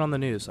have put that on the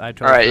news.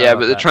 Alright, yeah,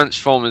 but the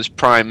Transformers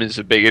Prime is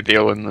a bigger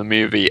deal than the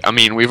movie. I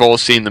mean, we've all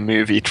seen the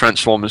movie.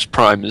 Transformers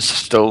Prime is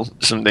still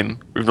something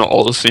we've not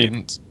all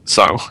seen,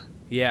 so...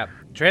 Yeah.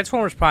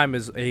 Transformers Prime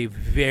is a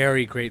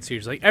very great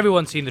series. Like,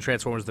 everyone's seen the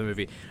Transformers the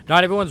movie.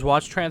 Not everyone's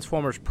watched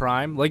Transformers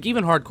Prime. Like,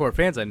 even hardcore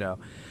fans I know.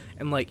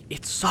 And, like,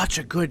 it's such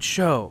a good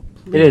show.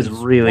 Please, it is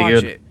really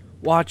good.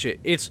 Watch it.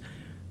 It's...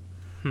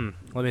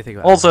 let me think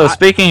about also,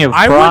 speaking of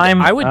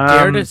Prime... I would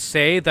dare to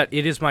say that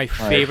it is my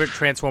favorite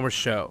Transformers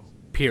show.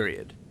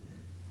 Period.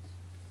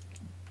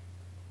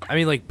 I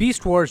mean, like,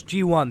 Beast Wars,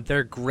 G1,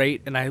 they're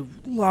great, and I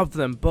love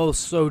them both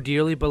so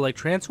dearly, but, like,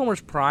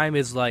 Transformers Prime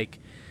is, like...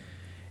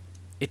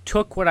 It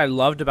took what I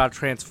loved about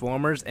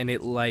Transformers, and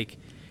it, like...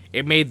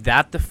 It made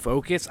that the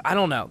focus. I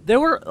don't know. There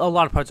were a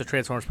lot of parts of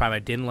Transformers Prime I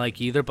didn't like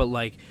either, but,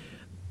 like...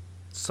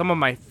 Some of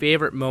my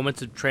favorite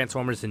moments of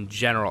Transformers in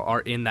general are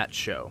in that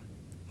show.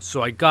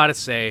 So I gotta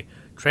say,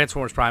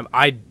 Transformers Prime,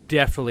 I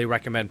definitely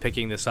recommend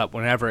picking this up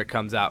whenever it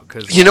comes out,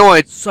 because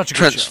it's such a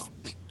good show.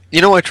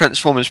 You know why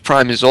Transformers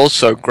Prime is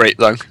also great,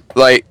 though?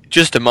 Like,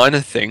 just a minor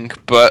thing,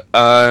 but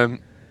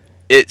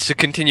it's a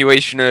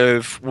continuation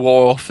of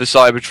War for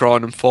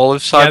Cybertron and Fall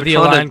of Cybertron. Yeah, the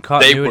aligned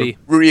continuity. They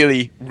were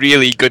really,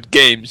 really good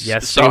games.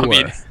 Yes, so, they were. I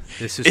mean,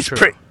 this is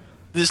true.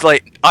 There's,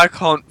 like, I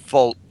can't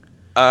fault...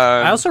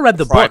 I also read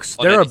the books.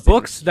 There are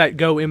books that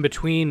go in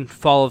between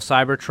Fall of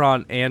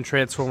Cybertron and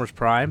Transformers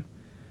Prime.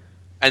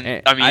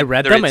 And I mean, I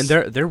read them, and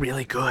they're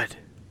really good.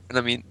 And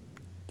I mean,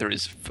 there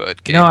is a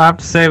third game. No, I have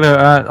to say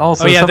that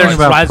also something there's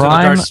about Rise of the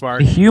Prime. Dark Spark,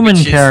 the human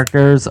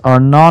characters are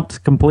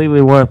not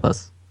completely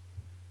worthless.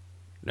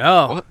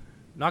 No,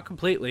 not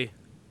completely.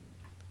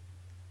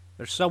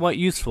 They're somewhat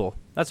useful.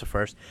 That's a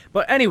first.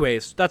 But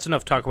anyways, that's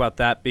enough talk about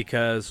that,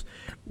 because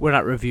we're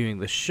not reviewing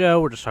the show.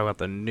 We're just talking about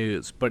the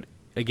news. But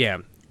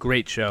again,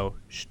 great show.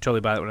 You should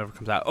totally buy it whenever it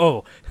comes out.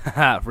 Oh,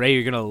 Ray,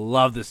 you're going to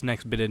love this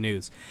next bit of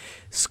news.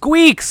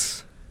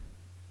 Squeaks!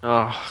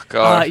 Oh,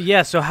 God.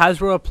 Yeah, so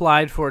Hasbro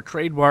applied for a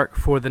trademark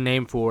for the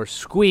name for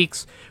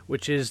Squeaks,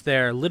 which is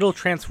their little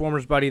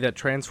Transformers buddy that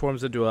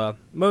transforms into a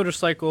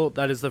motorcycle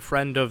that is the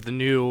friend of the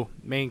new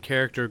main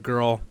character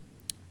girl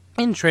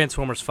in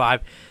Transformers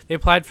 5. They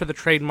applied for the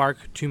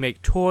trademark to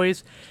make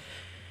toys,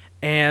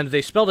 and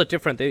they spelled it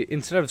different. They,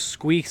 instead of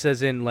Squeaks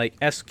as in like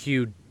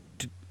SQUEEKS,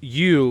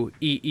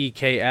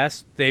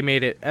 they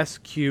made it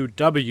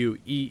SQWEEKS.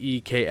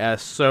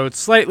 So it's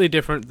slightly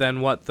different than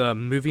what the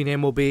movie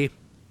name will be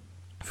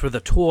for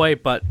the toy,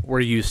 but we're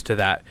used to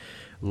that.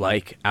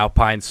 Like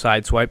Alpine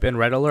Sideswipe and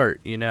Red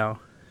Alert, you know,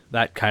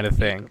 that kind of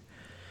thing.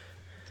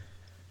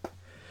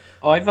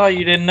 Oh, I thought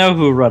you didn't know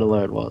who Red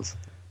Alert was.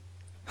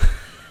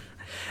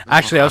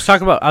 Actually, I was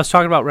talking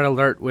about Red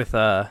Alert with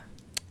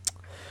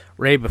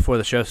Ray before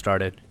the show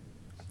started.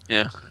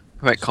 Yeah.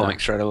 About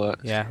comics Red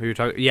Alert. Yeah, we were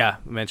talking. Yeah,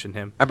 we mentioned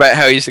him. About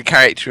how he's a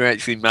character who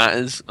actually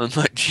matters,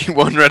 unlike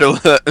G1 Red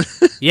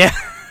Alert. Yeah.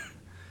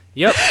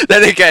 Yep.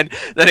 Then again,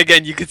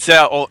 you could say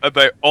that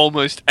about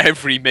almost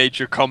every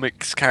major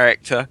comics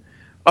character.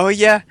 Oh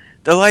yeah,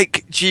 they're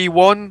like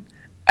G1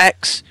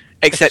 X,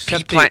 except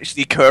people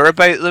actually care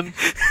about them.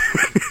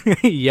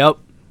 Yep.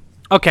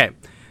 Okay,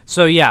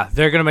 so yeah,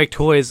 they're gonna make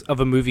toys of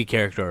a movie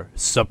character.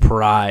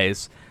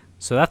 Surprise.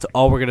 So that's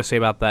all we're gonna say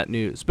about that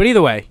news. But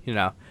either way, you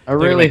know. I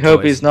really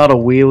hope he's not a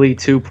Wheelie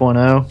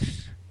 2.0.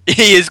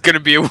 He is going to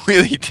be a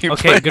Wheelie 2.0.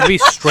 Okay, gonna be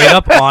straight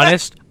up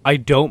honest. I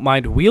don't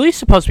mind. Wheelie's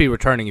supposed to be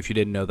returning, if you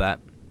didn't know that.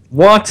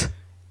 What?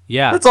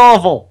 Yeah. That's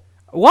awful.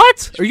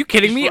 What? Are you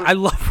kidding me? I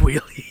love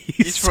Wheelie.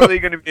 He's probably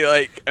going to be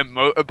like a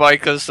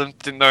motorbike or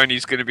something, though, and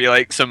he's going to be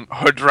like some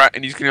hood rat,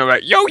 and he's going to be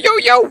like, yo, yo,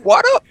 yo,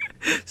 what up?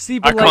 See,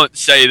 but I can't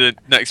say the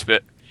next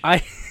bit. I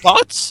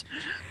Thoughts?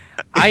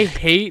 I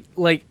hate,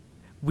 like,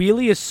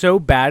 Wheelie is so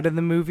bad in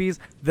the movies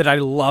that I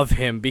love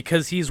him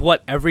because he's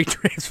what every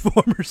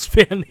Transformers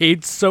fan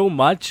hates so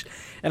much,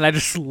 and I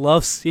just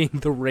love seeing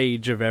the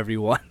rage of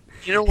everyone.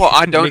 You know what?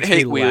 I don't Makes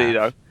hate me Wheelie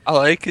laugh. though. I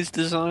like his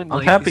design. I'm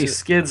like, happy he's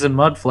Skids and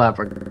Mudflap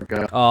are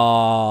good.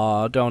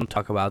 Oh, don't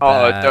talk about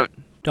Oh, that.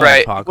 Don't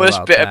right. talk Worst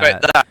about bit that.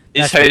 about that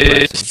is That's how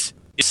depressing.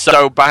 it's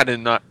so bad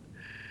in that.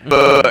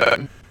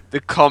 But the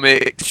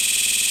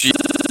comics,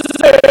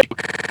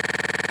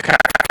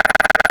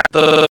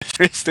 the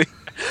first thing,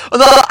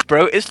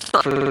 bro, it's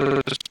not.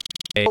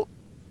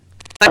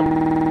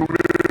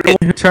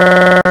 Who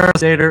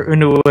turns Vader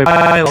into a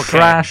pile of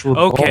trash with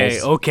Okay,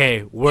 balls.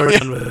 okay, we're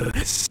done with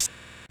this.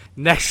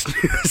 Next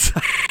news.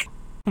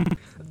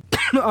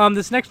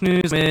 This next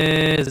news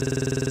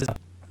is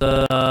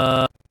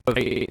the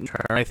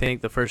I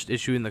think the first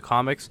issue in the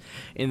comics.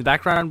 In the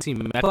background, we see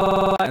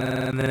Mecha,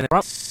 and then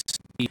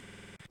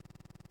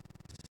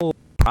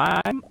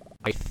Prime.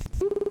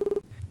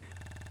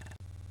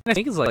 I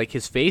think it's like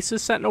his face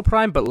is Sentinel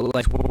Prime, but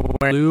like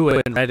wearing blue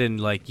and red and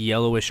like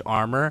yellowish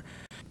armor.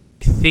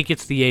 I think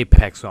it's the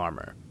Apex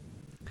armor.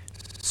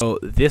 So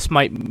this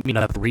might mean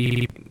a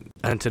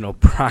Sentinel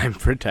Prime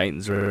for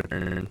Titan's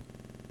Return.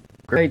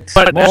 Great.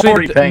 But More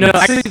actually, repaints.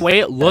 actually, the way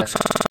it looks,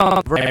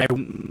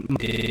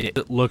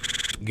 it looks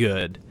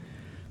good.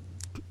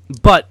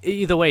 But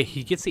either way,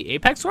 he gets the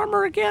Apex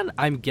armor again.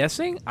 I'm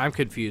guessing. I'm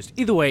confused.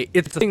 Either way,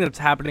 it's the thing that's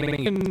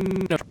happening in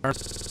the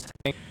first.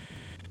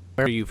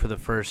 Where are you for the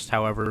first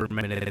however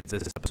minutes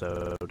this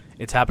episode?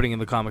 It's happening in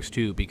the comics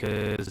too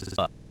because.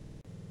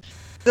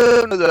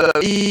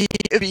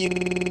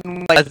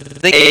 I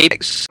think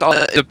Apex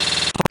like,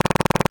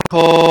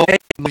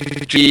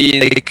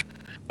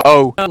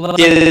 oh,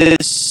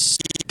 yes,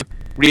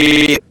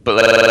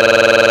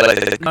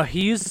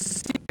 He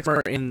used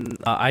it in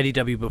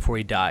IDW before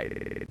he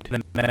died.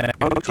 And then,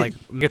 like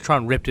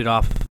Megatron ripped it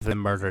off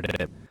and murdered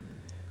it.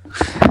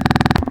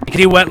 And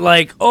he went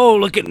like, "Oh,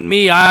 look at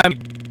me! I'm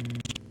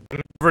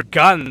for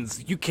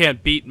guns. You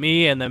can't beat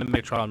me." And then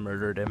Megatron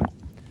murdered him.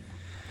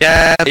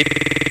 yeah,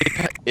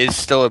 is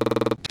still a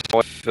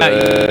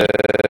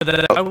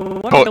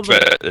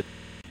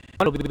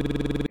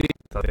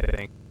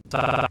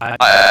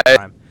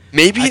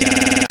maybe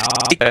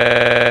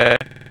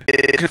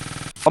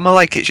I'm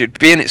like it should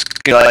be, and it's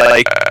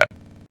like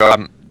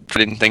I'm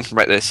putting things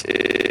about this.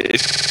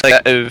 It's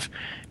like a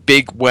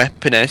big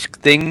weapon-esque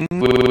thing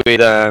with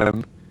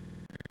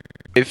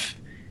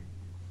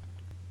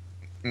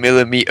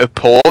millimeter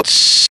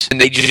ports, and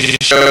they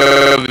just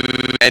shove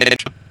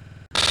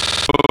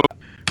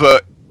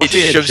but it Must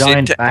be a shoves giant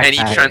into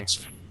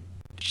backpack.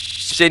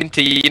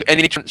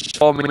 any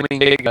transforming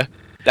figure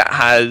that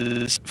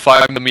has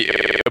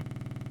 5mm,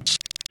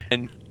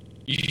 and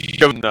you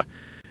shove them.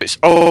 It's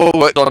all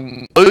worked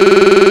on.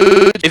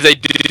 If they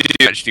do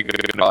actually go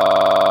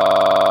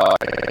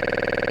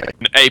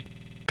an ape,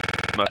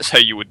 that's how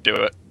you would do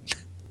it.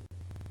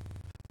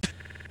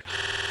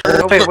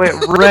 Wait,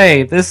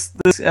 Ray. This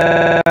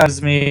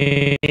gives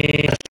me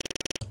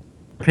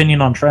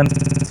opinion on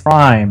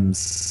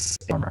Prime's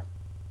armor.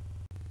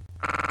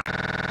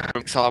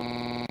 Witch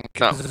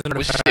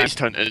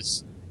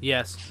hunters.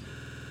 Yes.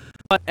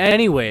 But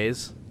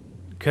anyways,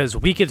 because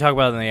we could talk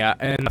about it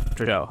in the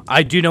after show.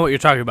 I do know what you're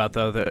talking about,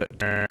 though.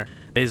 That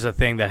is a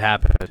thing that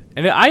happened,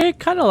 and I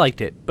kind of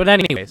liked it. But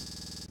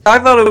anyways, I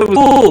thought it was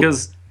cool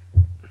because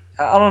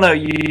I don't know.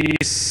 You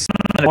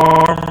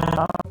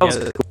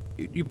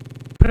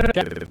put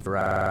it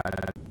right.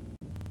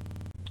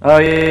 Oh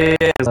yeah,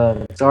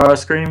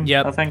 Starscream.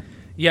 Yep. I think.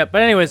 Yeah,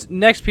 but anyways,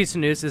 next piece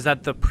of news is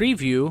that the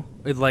preview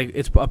is like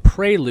it's a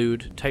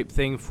prelude type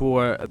thing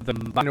for the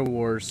Minor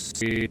Wars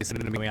series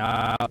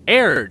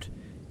aired.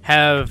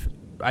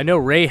 I know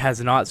Ray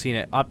has not seen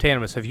it.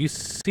 Optanimus, have you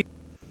seen?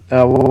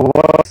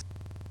 What?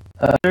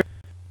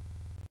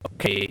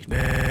 Okay,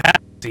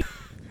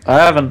 I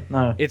haven't.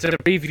 No. it's a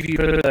preview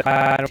for the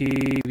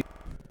TV.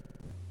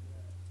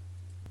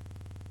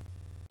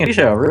 TV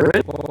show, really?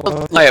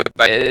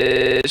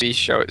 TV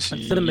show. It's a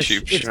It's a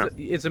YouTube show.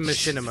 it's a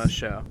machinima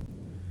show.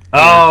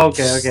 Oh,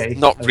 okay.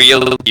 Not real.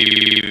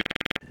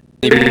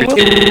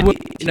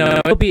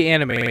 No, it'll be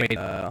animated.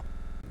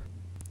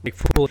 Like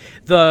full,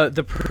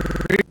 the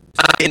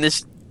In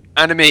this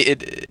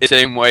animated the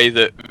same way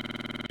that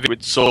they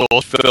would sort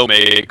of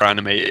filmmaker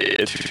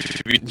animated.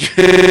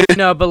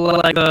 no, but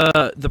like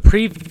the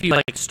preview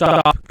like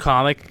stop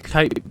comic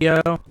type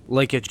video,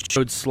 like it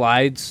showed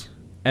slides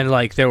and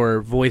like there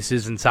were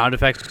voices and sound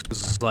effects, it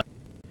was like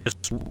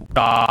just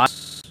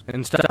dots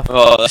and stuff.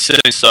 Oh,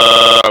 that's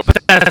so. But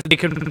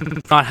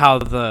that's not how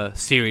the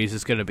series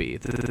is gonna be.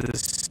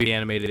 This be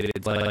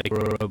animated like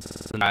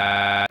robots and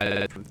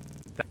that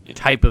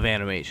type of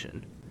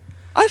animation.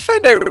 I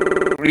found out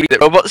that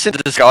Robots in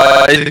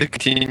Disguise is a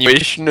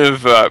continuation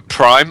of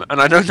Prime, and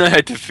I don't know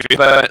how to feel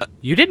about it.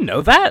 You didn't know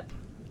that?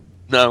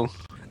 No.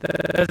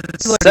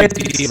 That's like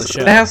the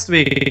show. It has to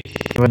be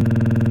when.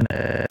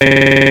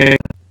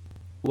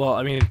 Well,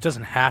 I mean, it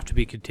doesn't have to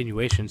be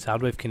continuation.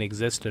 Soundwave can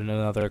exist in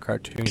another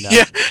cartoon now.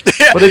 Yeah,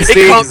 But it's it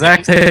the can't-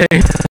 exact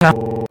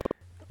same.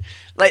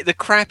 like the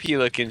crappy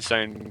looking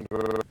sound.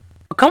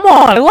 Come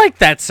on, I like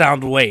that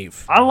sound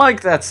wave. I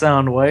like that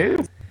sound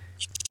wave.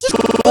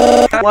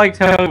 I liked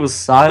how it was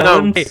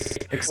silent. I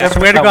Except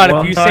swear for to that God, if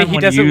one you say time he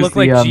when doesn't used look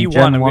like the, G1,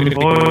 Gen I'm 1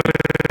 gonna voice.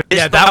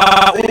 Yeah,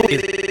 that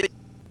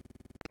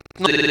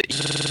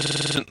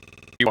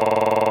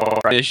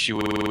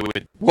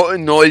What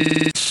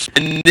annoys,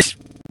 and this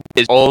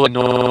is all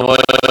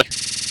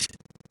annoys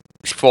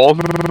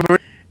form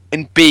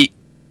and B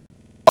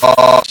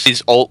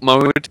is alt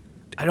mode.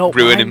 I don't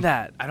Ruin mind him.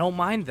 that. I don't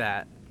mind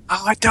that.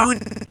 Oh, I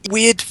don't.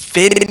 Weird,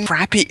 thin,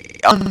 crappy.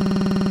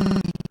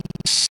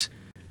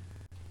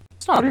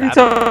 It's not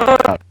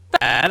that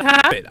bad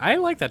habit. I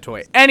like that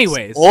toy.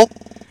 Anyways. Oh,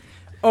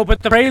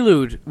 but the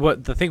prelude,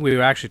 what the thing we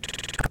were actually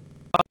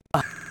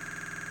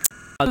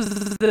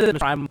the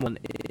Prime one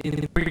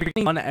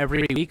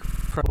every week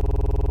from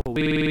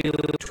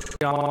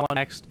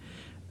next.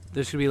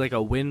 There's gonna be like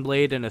a wind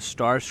blade and a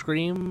star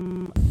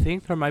scream. I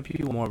think there might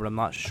be more, but I'm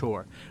not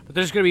sure. But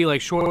there's gonna be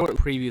like short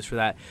previews for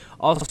that.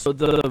 Also,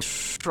 the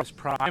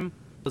Prime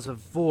was a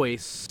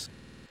voice.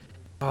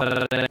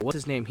 What's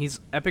his name? He's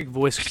epic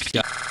voice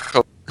guy.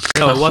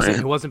 No, it wasn't.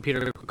 It wasn't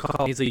Peter.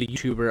 He's a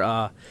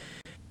YouTuber.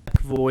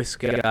 Voice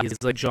guy. He's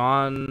like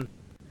John.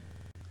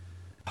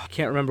 I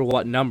can't remember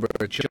what number.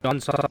 John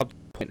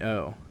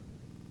 0.0.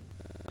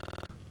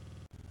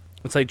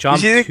 It's like John.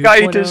 Is he the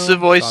guy who does the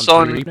voice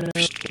John on? 3.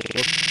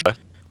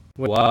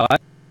 What?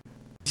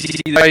 Is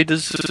he the guy who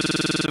does?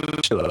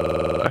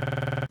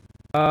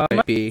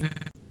 Might be.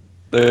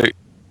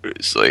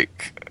 It's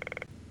like.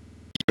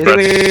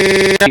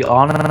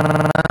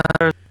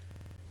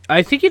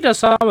 I think he does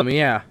some of them.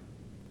 Yeah.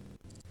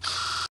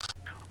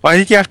 Why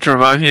did you have to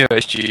remind me of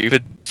a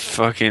stupid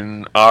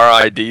fucking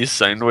RID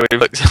sound wave?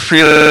 Looks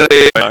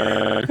really.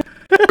 I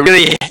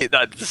really hate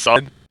that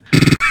design.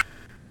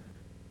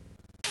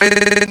 I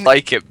didn't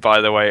like it,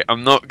 by the way.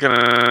 I'm not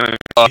gonna.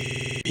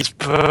 It's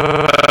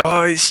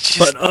just.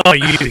 But oh,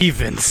 you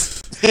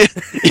heathens!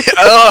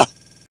 Oh,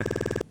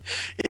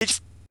 it's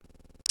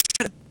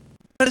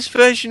this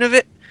version of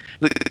it.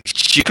 Look,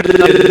 stupid.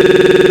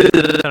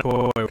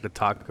 We're gonna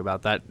talk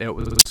about that. It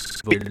was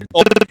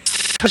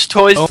Those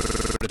toys. Oh,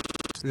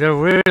 they're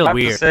really I have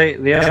weird. to say,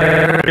 the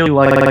I really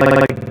like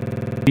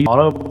the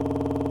auto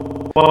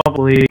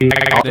probably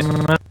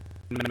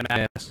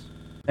Yes.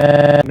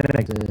 But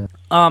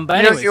You know,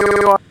 anyways,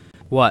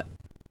 what?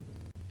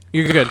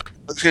 You're good. I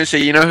was gonna say,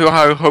 you know who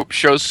I hope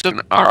shows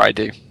some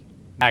RID?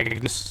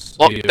 Agnes.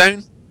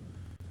 Lockdown?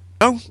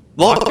 No,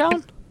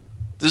 Lockdown?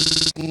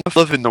 There's enough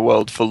love in the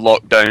world for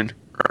lockdown.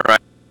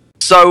 Right.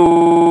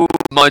 So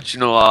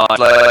marginalized,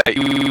 like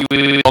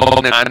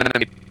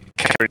anime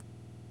characters,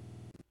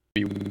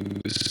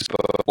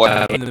 but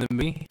whatever. In the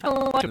movie. I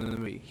liked him in the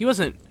movie. He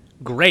wasn't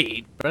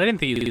great, but I didn't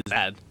think he was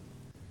bad.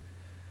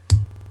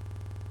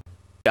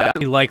 I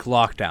like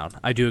Lockdown.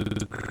 I do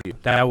agree.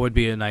 That would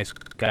be a nice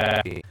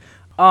guy.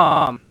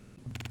 But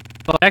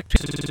back to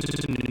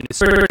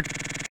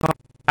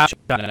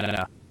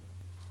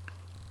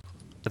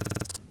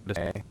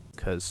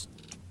because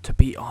to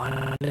be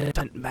honest, it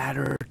doesn't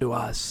matter to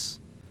us.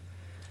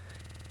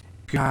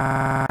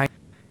 I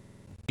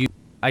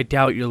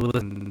doubt you're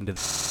listening to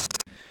this.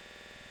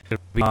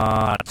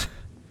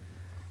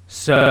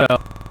 So,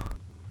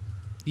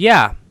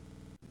 yeah.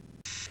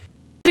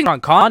 On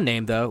con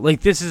name though,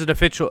 like this is an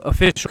official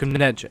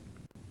convention,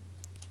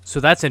 so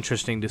that's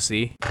interesting to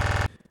see.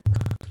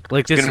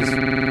 Like this is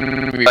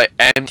like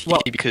empty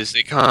because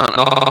they can't.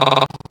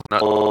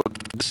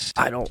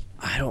 I don't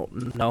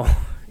know.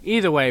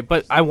 Either way,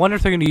 but I wonder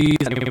if they're going to use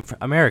it for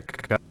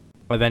America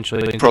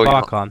eventually in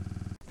BotCon.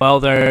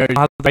 Well, they're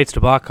not the rights to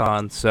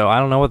BotCon, so I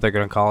don't know what they're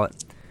going to call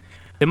it.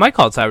 They might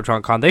call it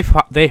CybertronCon.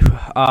 They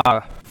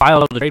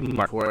filed a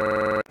trademark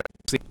for it.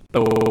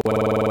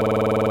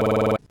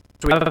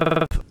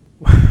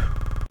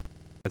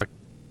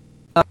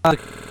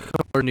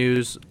 Or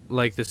news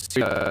like this.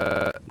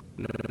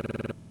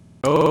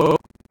 Oh,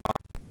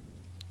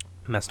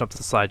 messed up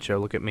the slideshow.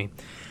 Look at me.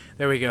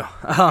 There we go.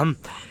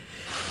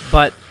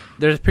 But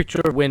there's a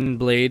picture of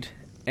Windblade,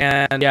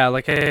 and yeah,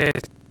 like I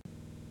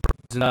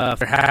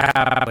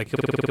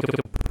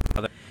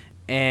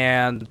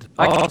and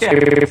also,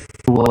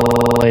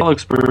 it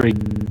looks pretty.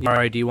 the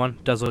RID one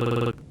does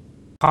look.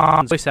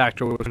 Voice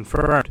actor was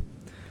confirmed,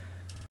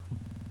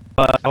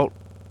 but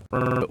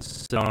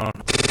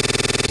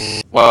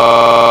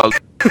Well,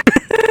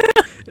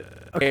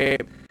 okay,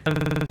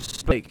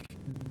 like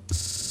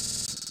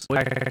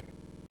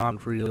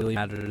not really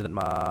matter that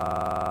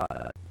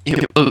much.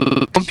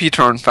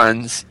 Computron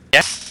fans,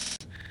 yes.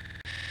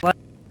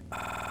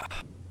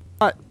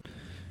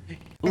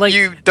 Like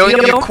you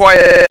don't get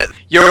quiet.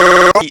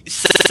 You're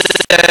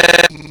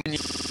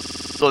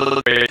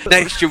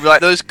next. You'll be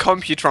like those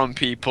Computron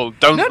people.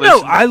 Don't listen.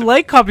 No, I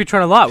like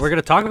Computron a lot. We're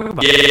gonna talk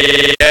about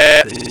it.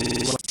 Yeah,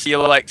 you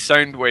like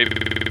Soundwave.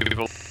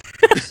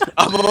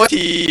 I'm on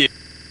to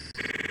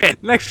Okay,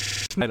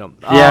 next item.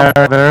 Yeah,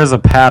 there is a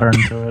pattern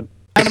to it.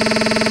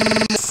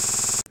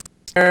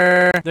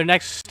 Their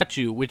next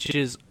statue, which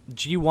is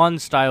G1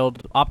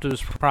 styled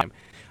Optimus Prime.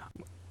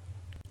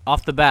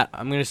 off the bat,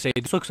 I'm gonna say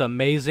this looks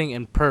amazing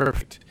and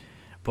perfect.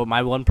 But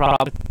my one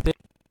problem with it,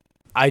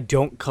 I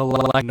don't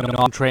collect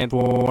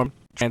non-transform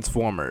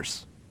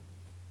Transformers.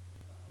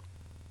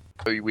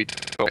 We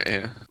talk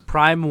here.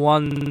 Prime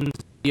 1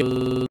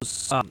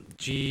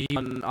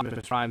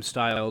 G1 Prime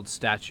styled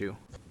statue.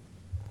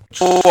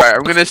 Alright,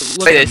 I'm gonna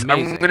say this.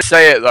 amazing. I'm gonna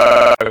say it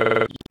though.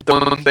 The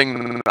one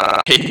thing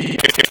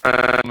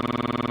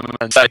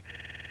and say,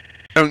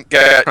 don't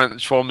get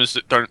Transformers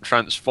that don't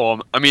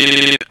transform. I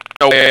mean,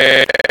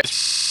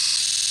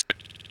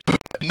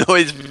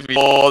 noise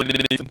more than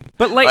anything.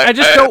 But like, I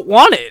just don't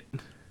want it.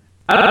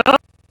 I don't.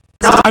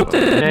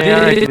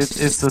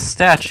 It's the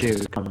statue.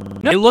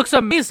 It looks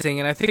amazing,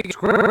 and I think it's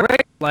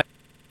great. Like,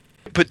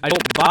 But I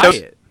don't buy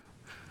it.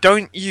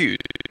 Don't use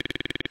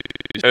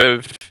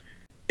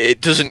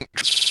it doesn't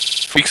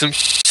speak some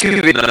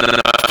shit.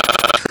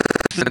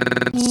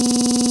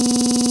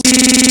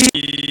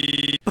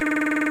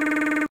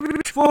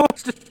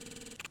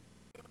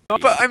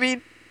 But I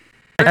mean,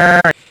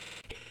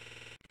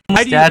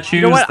 Statues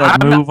you know what?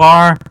 that I'm move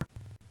are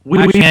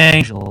we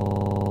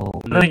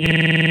angel.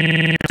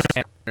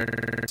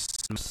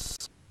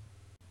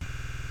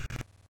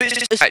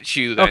 it's a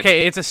statue then.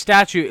 Okay, it's a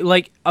statue.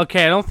 Like,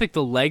 okay, I don't think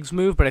the legs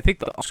move, but I think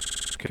the.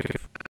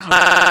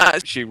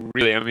 Actually,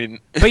 really, I mean.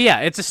 But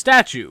yeah, it's a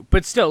statue.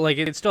 But still, like,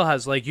 it still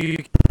has like you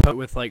can put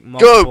with like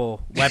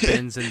multiple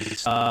weapons and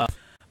stuff.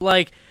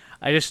 Like,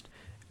 I just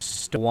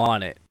don't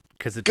want it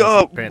because it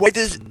God,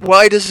 doesn't.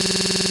 why does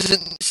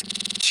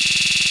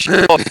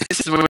oh, this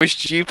is the most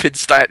stupid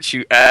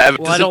statue ever.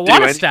 Well, I don't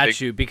want a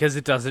statue because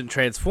it doesn't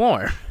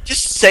transform.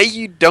 Just say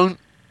you don't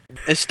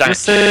a statue.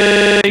 Just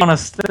say on a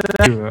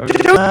statue.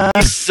 Don't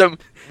use some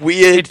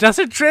weird. It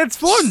doesn't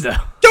transform though.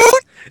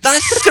 Don't.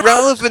 That's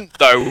irrelevant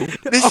though.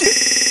 This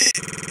is.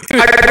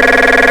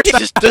 It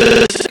just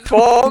doesn't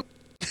form.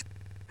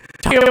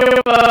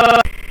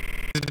 I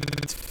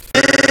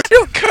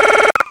don't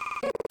care.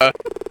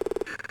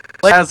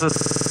 As a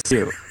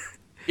statue.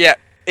 Yeah,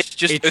 it's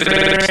just It's a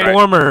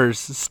Transformers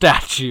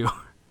statue.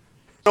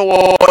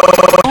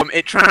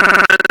 It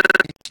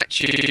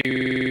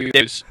statue.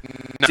 That's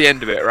the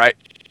end of it, right?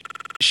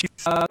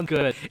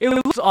 Good. It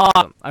looks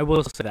awesome. I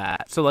will say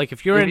that. So like,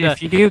 if you're into,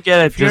 If you do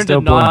get it, if you're just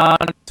into don't blink.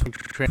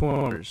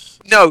 non-Transformers,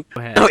 No, go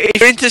ahead. no, if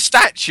you're into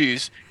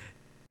statues.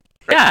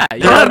 Yeah,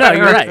 There no,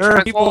 you're right. There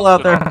are people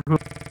out there who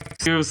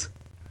use.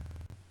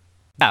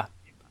 Yeah,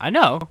 I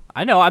know.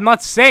 I'm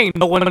not saying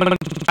no one, but I'm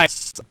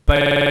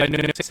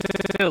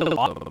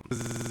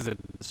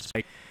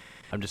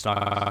just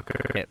not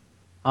gonna.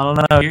 I don't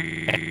know.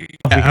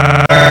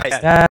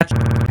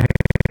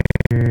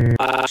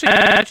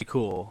 Actually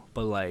cool,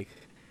 but like,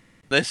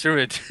 Let's do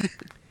it.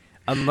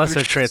 unless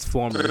they're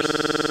Transformers.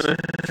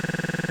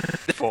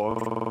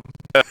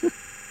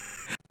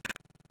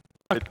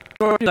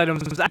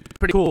 Items is actually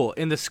pretty cool.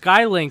 In the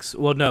Skylinks,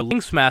 well, no,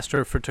 Link's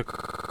Master for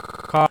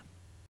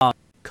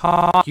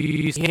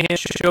you see him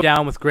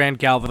showdown with Grand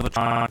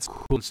Galvatron, it's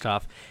cool and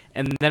stuff.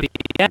 And then at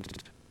the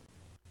end,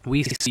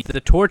 we see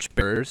the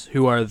Torchbearers,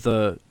 who are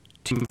the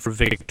team for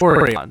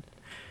Victorion.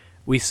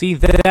 We see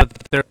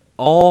that they're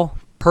all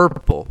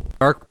purple,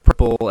 dark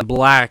purple and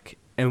black,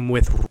 and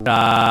with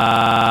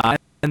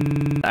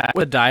and what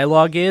the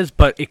dialogue is,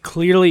 but it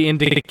clearly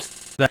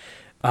indicates that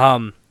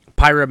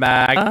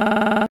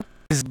Pyromag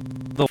is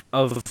the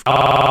of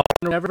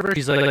whatever.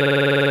 She's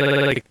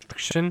like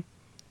action.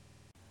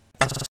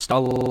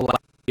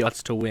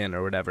 Let's to win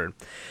or whatever.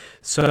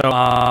 So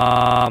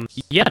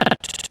yeah,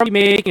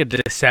 making a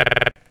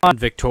Decepticon on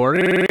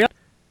Victoria.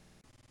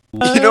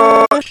 You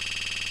know,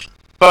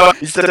 but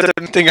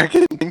the thing I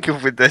can think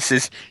of with this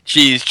is,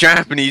 geez,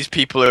 Japanese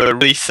people are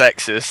really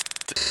sexist.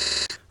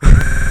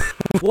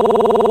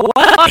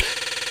 What?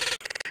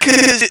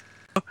 Cause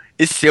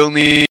it's the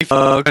only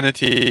fucking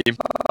team.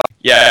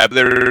 Yeah, but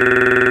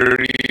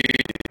they're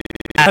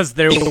As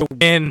there will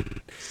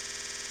win.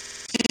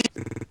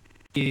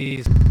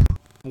 He's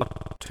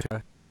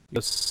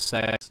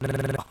sex.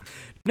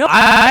 No,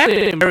 I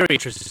am very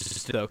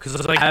interested though, because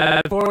it's like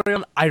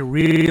Victorian. I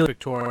really like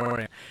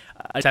Victorian.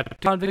 I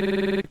tapped on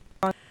Victorian.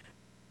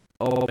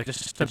 Oh, I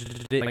just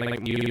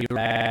like new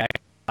rag.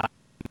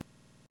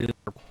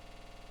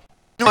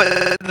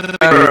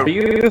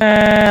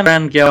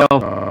 And go.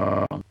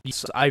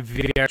 I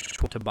very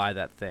much want to buy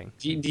that thing.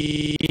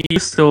 You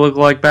used to look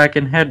like back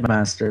in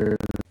Headmaster.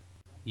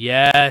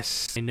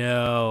 Yes, I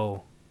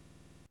know.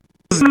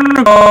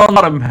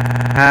 Bottom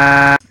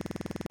half.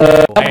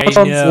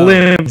 know.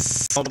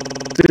 Limbs.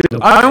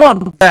 I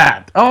want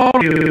that. Oh,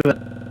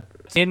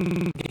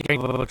 In okay,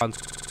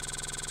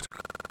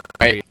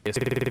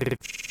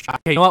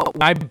 you know what?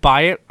 When I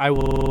buy it, I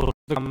will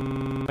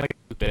like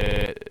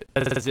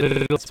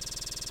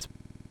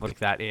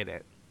that in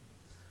it.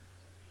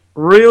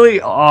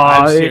 really?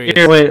 I'm serious.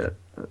 Here, wait.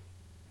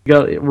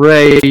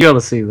 Ray, you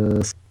gotta see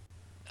this.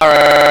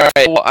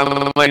 Alright, what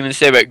am I going to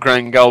say about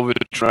Grand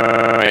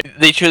Galvatron?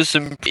 They chose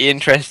some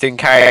interesting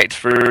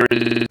characters,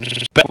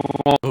 but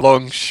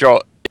long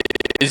shot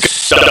is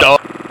so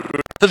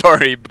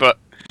sorry, but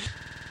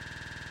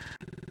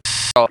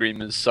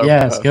Starscream is so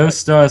Yes, perfect.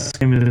 Ghost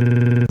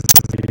Starscream.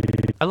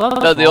 I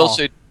love No, they Maul.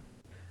 also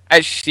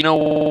actually, you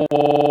know,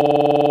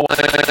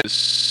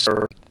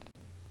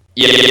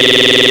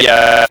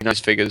 yeah, nice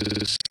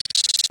figures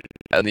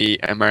and the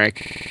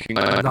American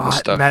Not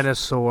stuff.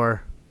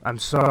 Menasor. I'm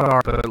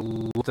sorry, but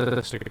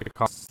this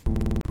cost.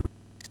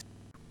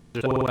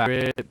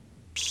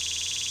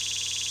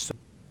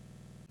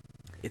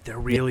 They're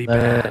really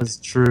bad. That's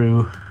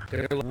true.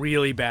 They're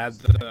really bad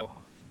though.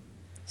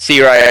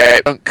 See,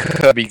 right, on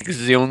Kirby,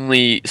 because the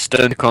only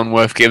Sternicon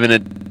worth giving a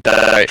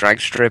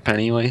drag strip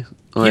anyway.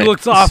 He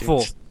looks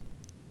awful.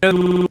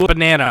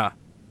 Banana.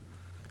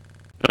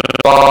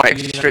 Drag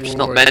strip's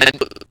not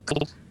meant.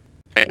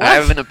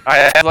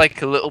 I have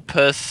like a little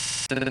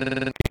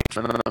person.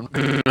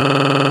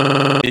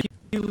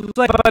 He looks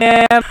like a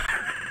banana.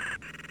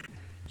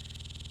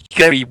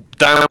 Can we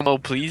damn well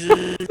please?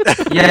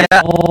 Yeah.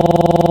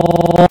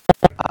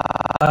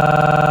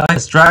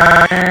 It's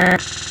drag.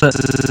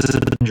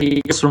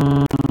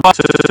 From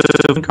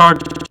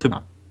cartoon.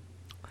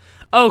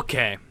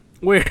 Okay,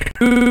 we're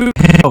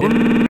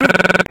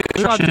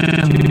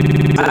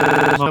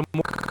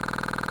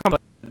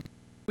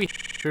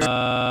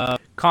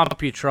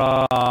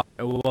Computron.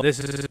 Well, this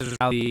is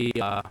how the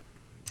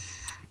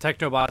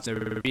Technobots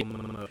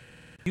are.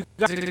 You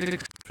guys,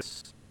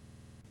 is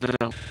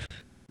No.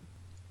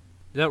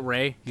 that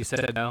Ray? You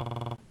said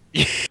no.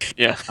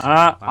 Yeah.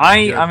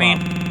 I mean,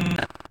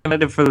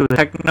 excited for the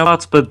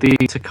Technobots, but the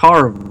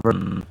Takara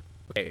version.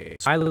 Okay,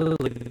 so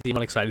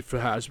I'm excited for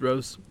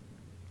Hasbro's.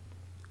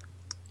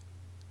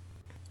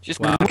 Just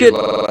Wow. get.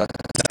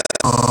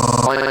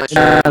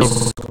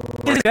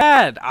 It's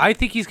bad. I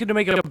think he's gonna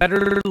make a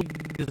better.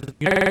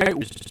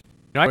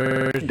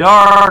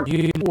 Dark.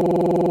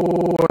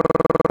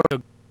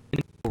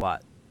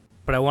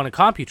 But I want a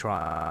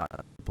Computron.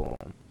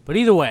 But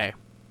either way,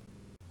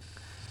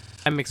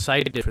 I'm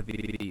excited for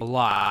the a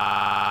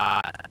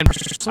lot.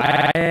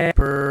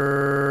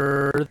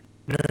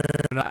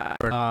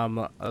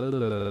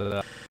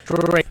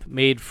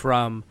 Made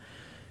from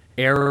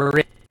air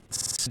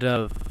instead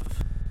of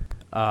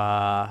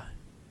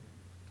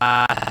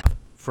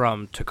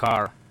from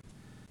Takara. Am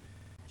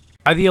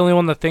I the only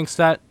one that thinks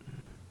that?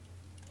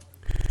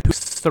 Who's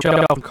the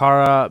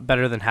Takara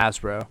better than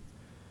Hasbro?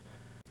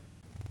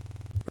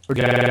 Or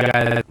do you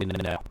guys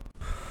know?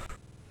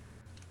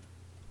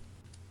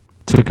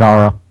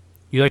 Takara.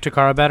 You like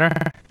Takara better?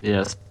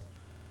 Yes.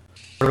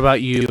 What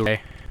about you,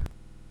 Ray?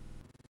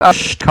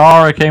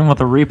 Takara came with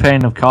a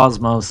repaint of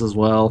Cosmos as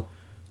well.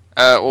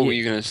 What were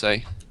you gonna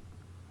say?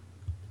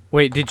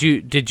 Wait, did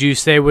you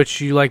say which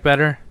you like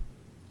better?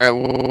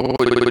 Oh,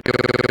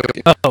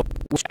 Oh,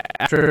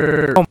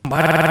 after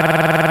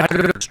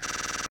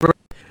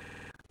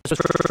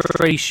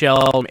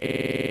shell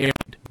and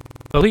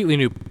completely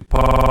new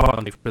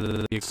part for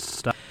the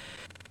stuff.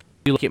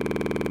 You look at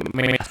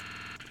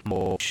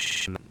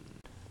motion.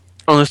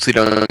 honestly,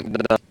 don't.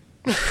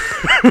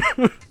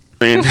 I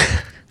mean,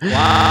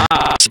 Wow.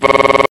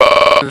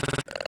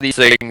 these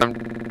things,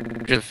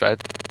 I'm just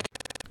fed.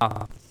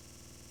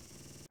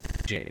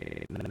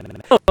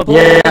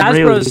 Yeah,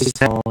 Hasbro's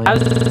really.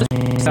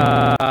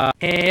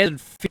 hands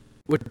and feet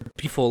were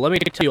beautiful. Let me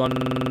tell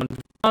you,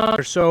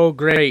 are so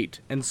great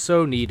and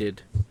so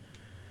needed.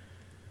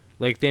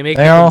 Like they make.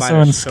 They're the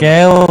also in combiners so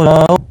scale,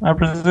 though, I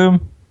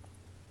presume.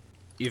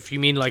 If you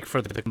mean like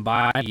for the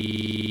combined,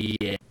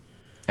 yeah.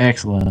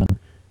 Excellent.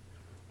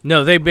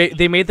 No, they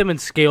made them in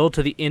scale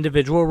to the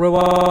individual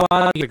robot,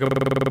 like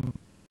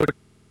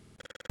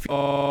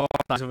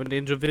size of an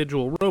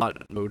individual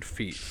robot mode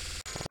feet.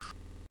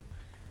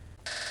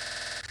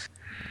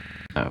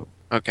 Oh,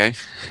 okay.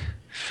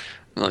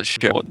 I'm not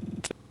sure what.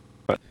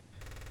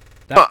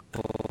 That,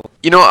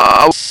 You know,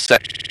 I'll say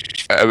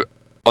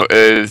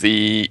of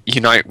the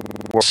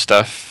NightWolf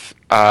stuff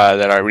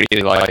that I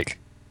really like.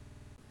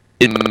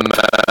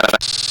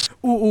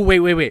 ooh,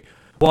 wait.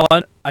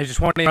 One, I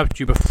just want to interrupt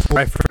you before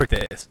I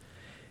forget this.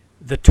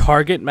 The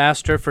target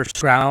master for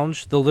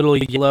Scrounge, the little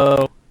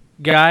yellow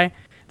guy,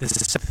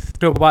 this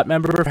robot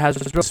member has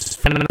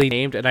finally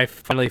named, and I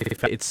finally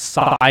found it's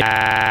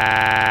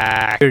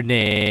Your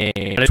name.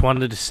 I just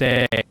wanted to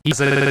say he's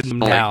a name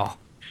now.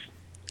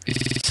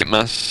 It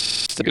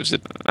must gives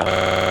it.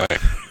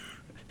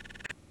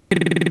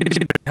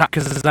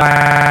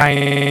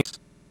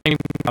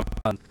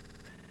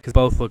 Because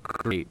both look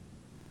great.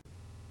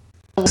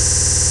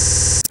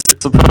 It's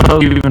supposed to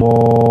be even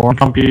more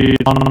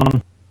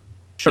Computron.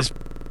 Sure.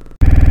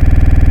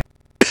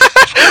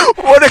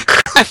 What a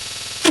crap!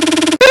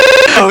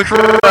 Oh,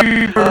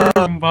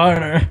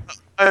 Combiner.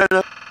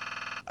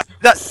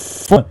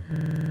 That's Foot.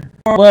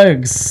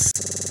 Legs.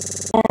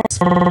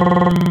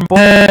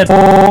 Head.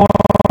 all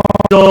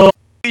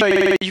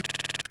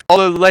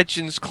the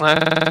Legends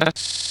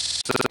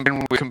class. I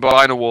mean, we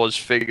combine awards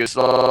figures.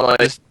 They are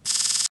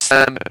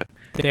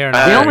The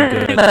not only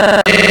very thing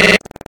good.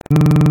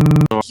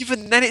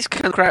 Even then, it's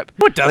kind of crap.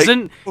 No, it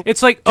doesn't.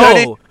 It's like,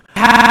 Johnny- oh,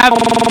 have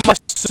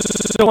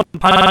someone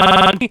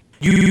punch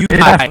you.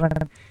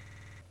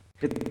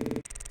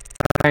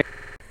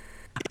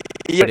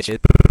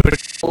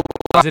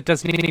 It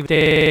doesn't even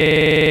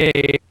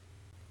say.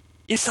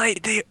 It's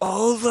like they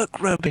all look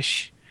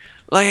rubbish.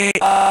 Like,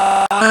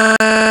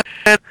 color.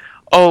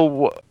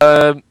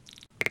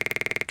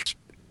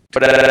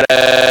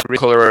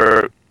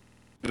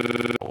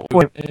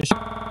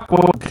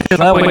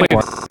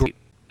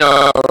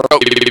 No,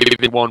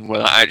 the one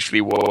where I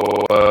actually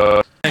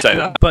wore. Say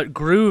that. But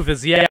Groove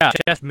is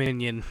chess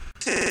minion.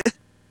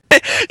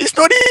 It's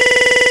not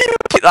even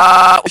like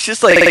that. It's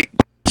just like.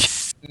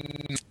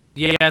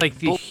 Yeah, like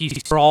he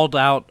sprawled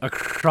out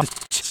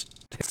across.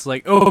 It's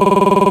like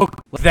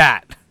like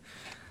that.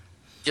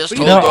 Just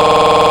just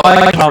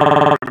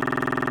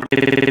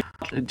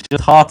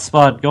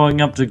hotspot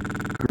going up to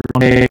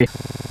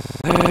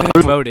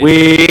Promoted.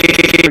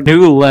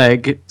 new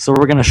leg, so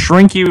we're gonna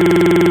shrink you.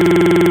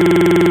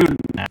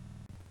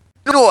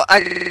 No,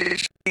 I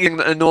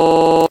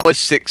know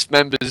 6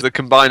 members of the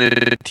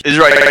combiner is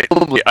right.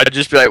 Normally, I'd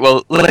just be like,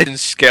 well, legend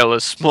scale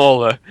is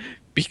smaller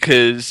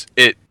because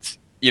it's,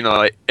 you know,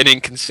 like an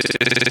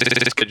inconsistent,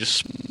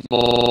 just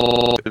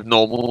small,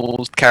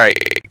 normal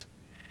character.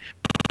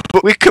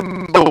 But we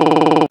can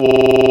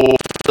the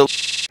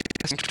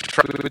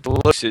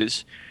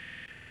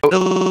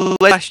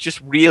less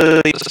just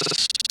really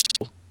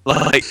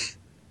like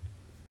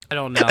I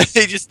don't know.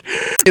 they just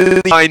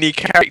really tiny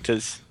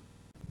characters.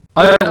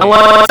 I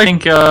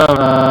think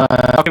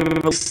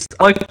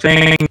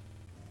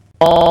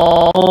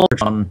all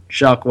on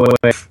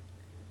Shockwave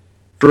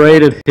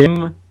rated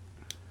him.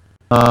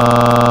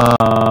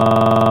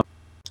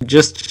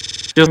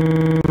 Just I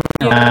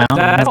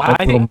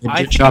think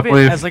of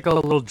it as like a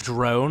little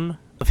drone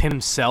of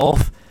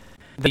himself.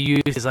 They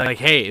use like,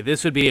 hey,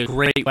 this would be a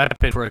great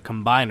weapon for a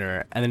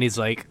combiner, and then he's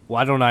like,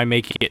 why don't I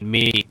make it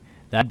me?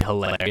 That'd be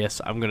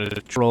hilarious. I'm gonna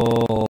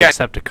troll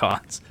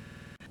Decepticons.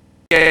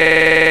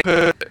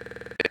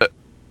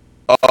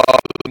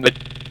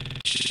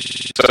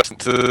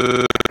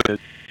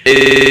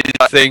 Is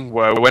a thing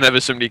where whenever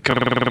somebody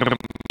comes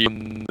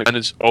in, and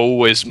it's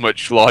always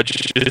much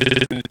larger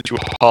than your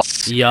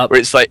heart. Yup. Where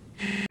it's like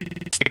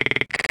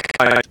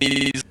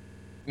he's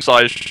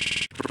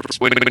size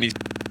when he's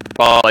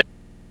like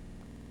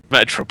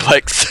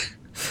Metroplex.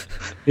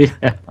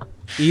 Yeah.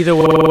 Either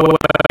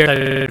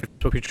way,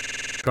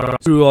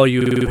 through all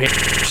you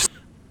haters.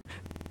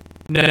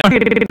 No,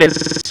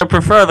 I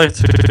prefer the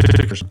two.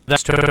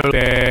 that's totally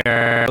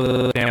fair.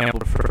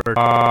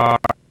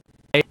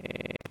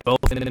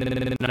 Both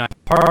in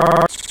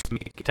parts,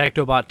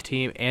 Technobot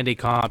team, and a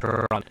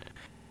Contron.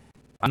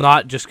 I'm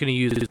not just gonna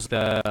use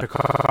the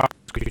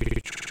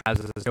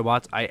as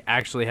robots. I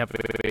actually have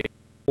a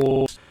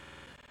whole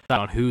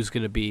on who's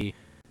gonna be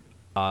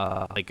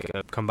like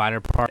a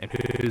combiner part and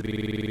who's gonna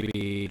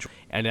be,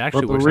 and it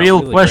actually But the works real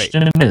out really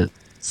question is,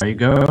 are you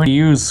going to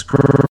use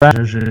Scratch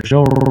as your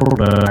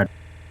shoulder?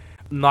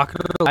 I'm not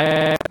gonna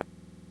lie.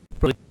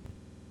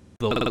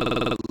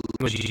 The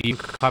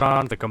cut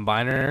on the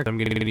combiner. I'm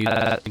gonna use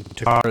that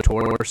into our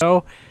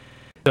torso.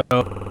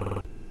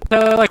 So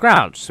like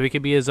round, so he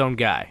could be his own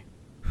guy.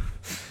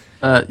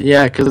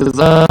 Yeah, because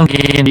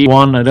in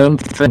one, I don't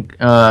think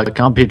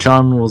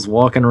Computron was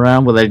walking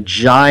around with a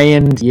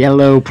giant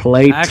yellow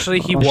plate.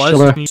 Actually, he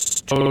on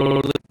his was.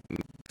 shoulder.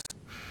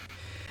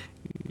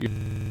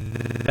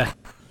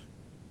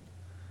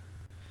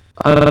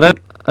 I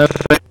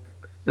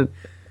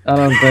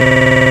don't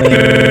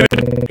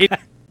think.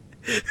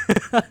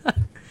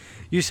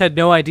 You said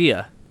no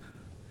idea.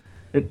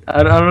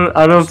 I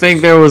don't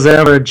think there was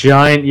ever a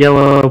giant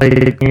yellow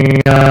plate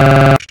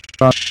on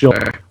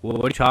shoulder.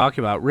 What are you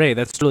talking about, Ray?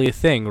 That's really a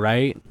thing,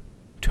 right?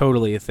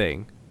 Totally a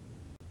thing.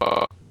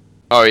 Oh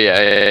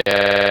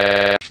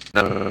yeah.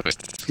 No.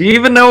 Do you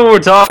even know what we're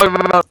talking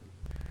about?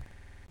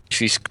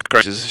 She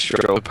scratches the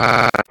shoulder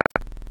pad.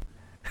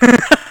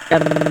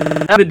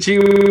 How did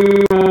you?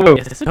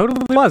 Yes, it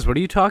totally was. What are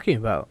you talking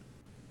about?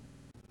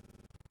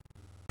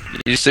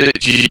 You said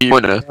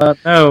G-Winner.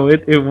 No,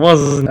 it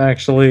wasn't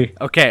actually.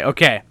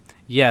 Okay.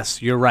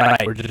 Yes, you're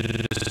right.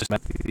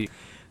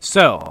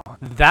 So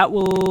that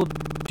will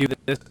do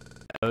this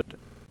episode.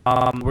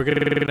 We're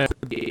gonna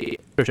the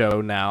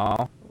show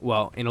now.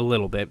 Well, in a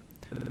little bit.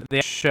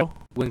 The show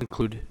will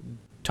include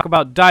talk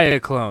about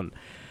Diaclone,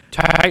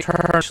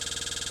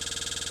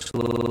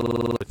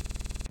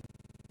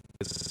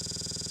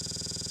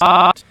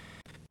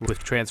 with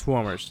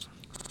Transformers.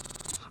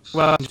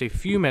 Well, in just a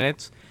few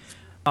minutes.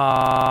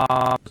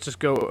 Let's just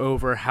go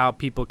over how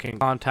people can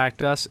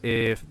contact us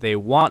if they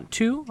want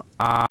to.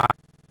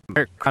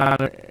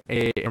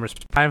 Erimus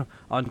Prime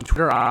on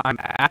Twitter. I'm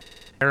at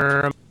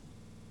Erimus.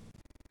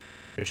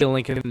 There's a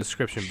link in the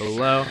description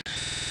below.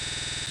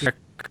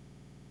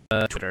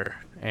 Twitter,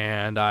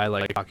 and I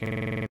like talking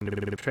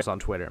to on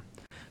Twitter.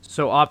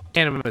 So,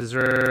 Optanimus, is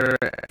there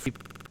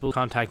people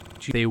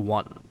contact you they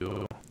want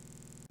to?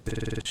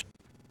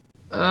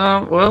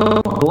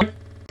 Well,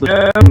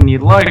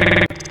 you'd like.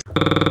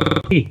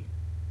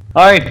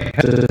 I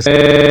have to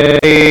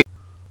say,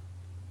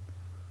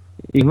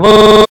 you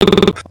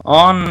look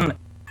on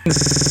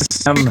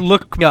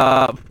Look me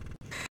up.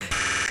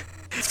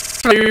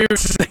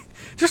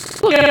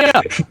 Just look it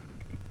up.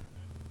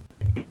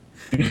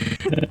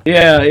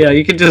 Yeah,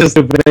 you can just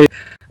obey.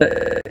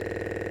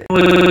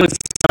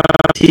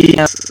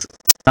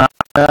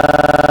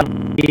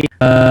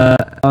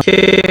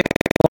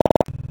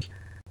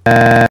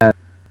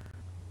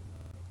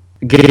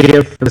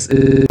 Give this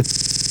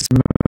is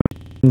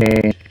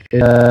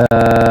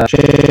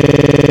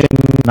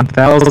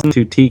 9,000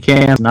 to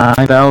TCAN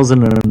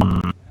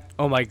 9,000.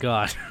 Oh my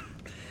god.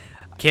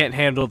 Can't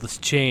handle this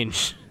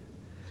change.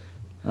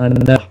 I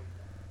know.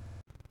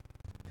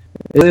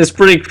 It's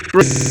pretty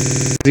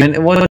crazy.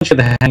 And once you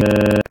hang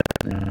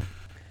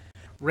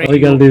all you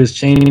gotta do is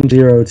change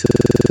 0 to.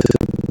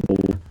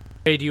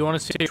 Hey, do you want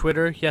to see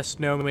Twitter? Yes,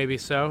 no, maybe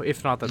so.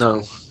 If not, that's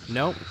No. cool.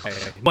 No?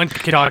 Okay. One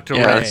can talk to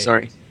Yeah, Ray.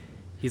 sorry.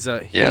 He's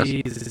a Yeah.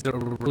 he's a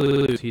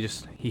recluse.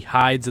 He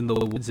hides in the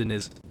woods in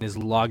his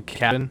log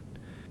cabin.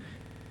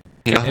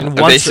 Yeah, And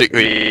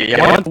basically,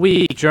 yeah. Once a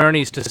week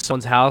journeys to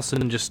someone's house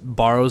and just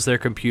borrows their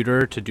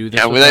computer to do this.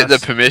 Yeah, with without the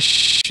us.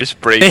 permission, just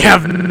break They it.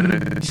 have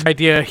no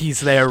idea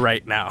he's there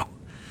right now.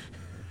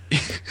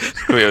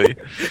 Clearly.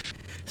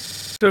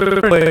 You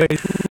know why.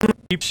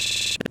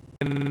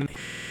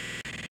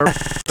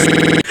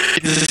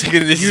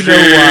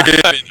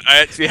 I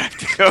actually have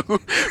to go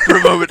for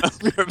a moment. I'll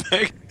be right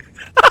back.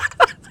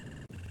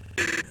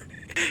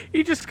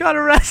 He just got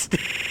arrested.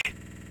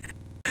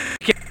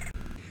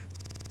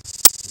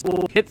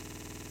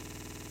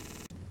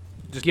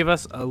 Just give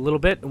us a little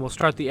bit and we'll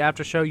start the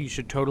after show. You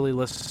should totally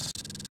listen.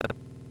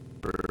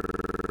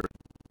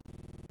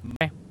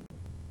 Okay.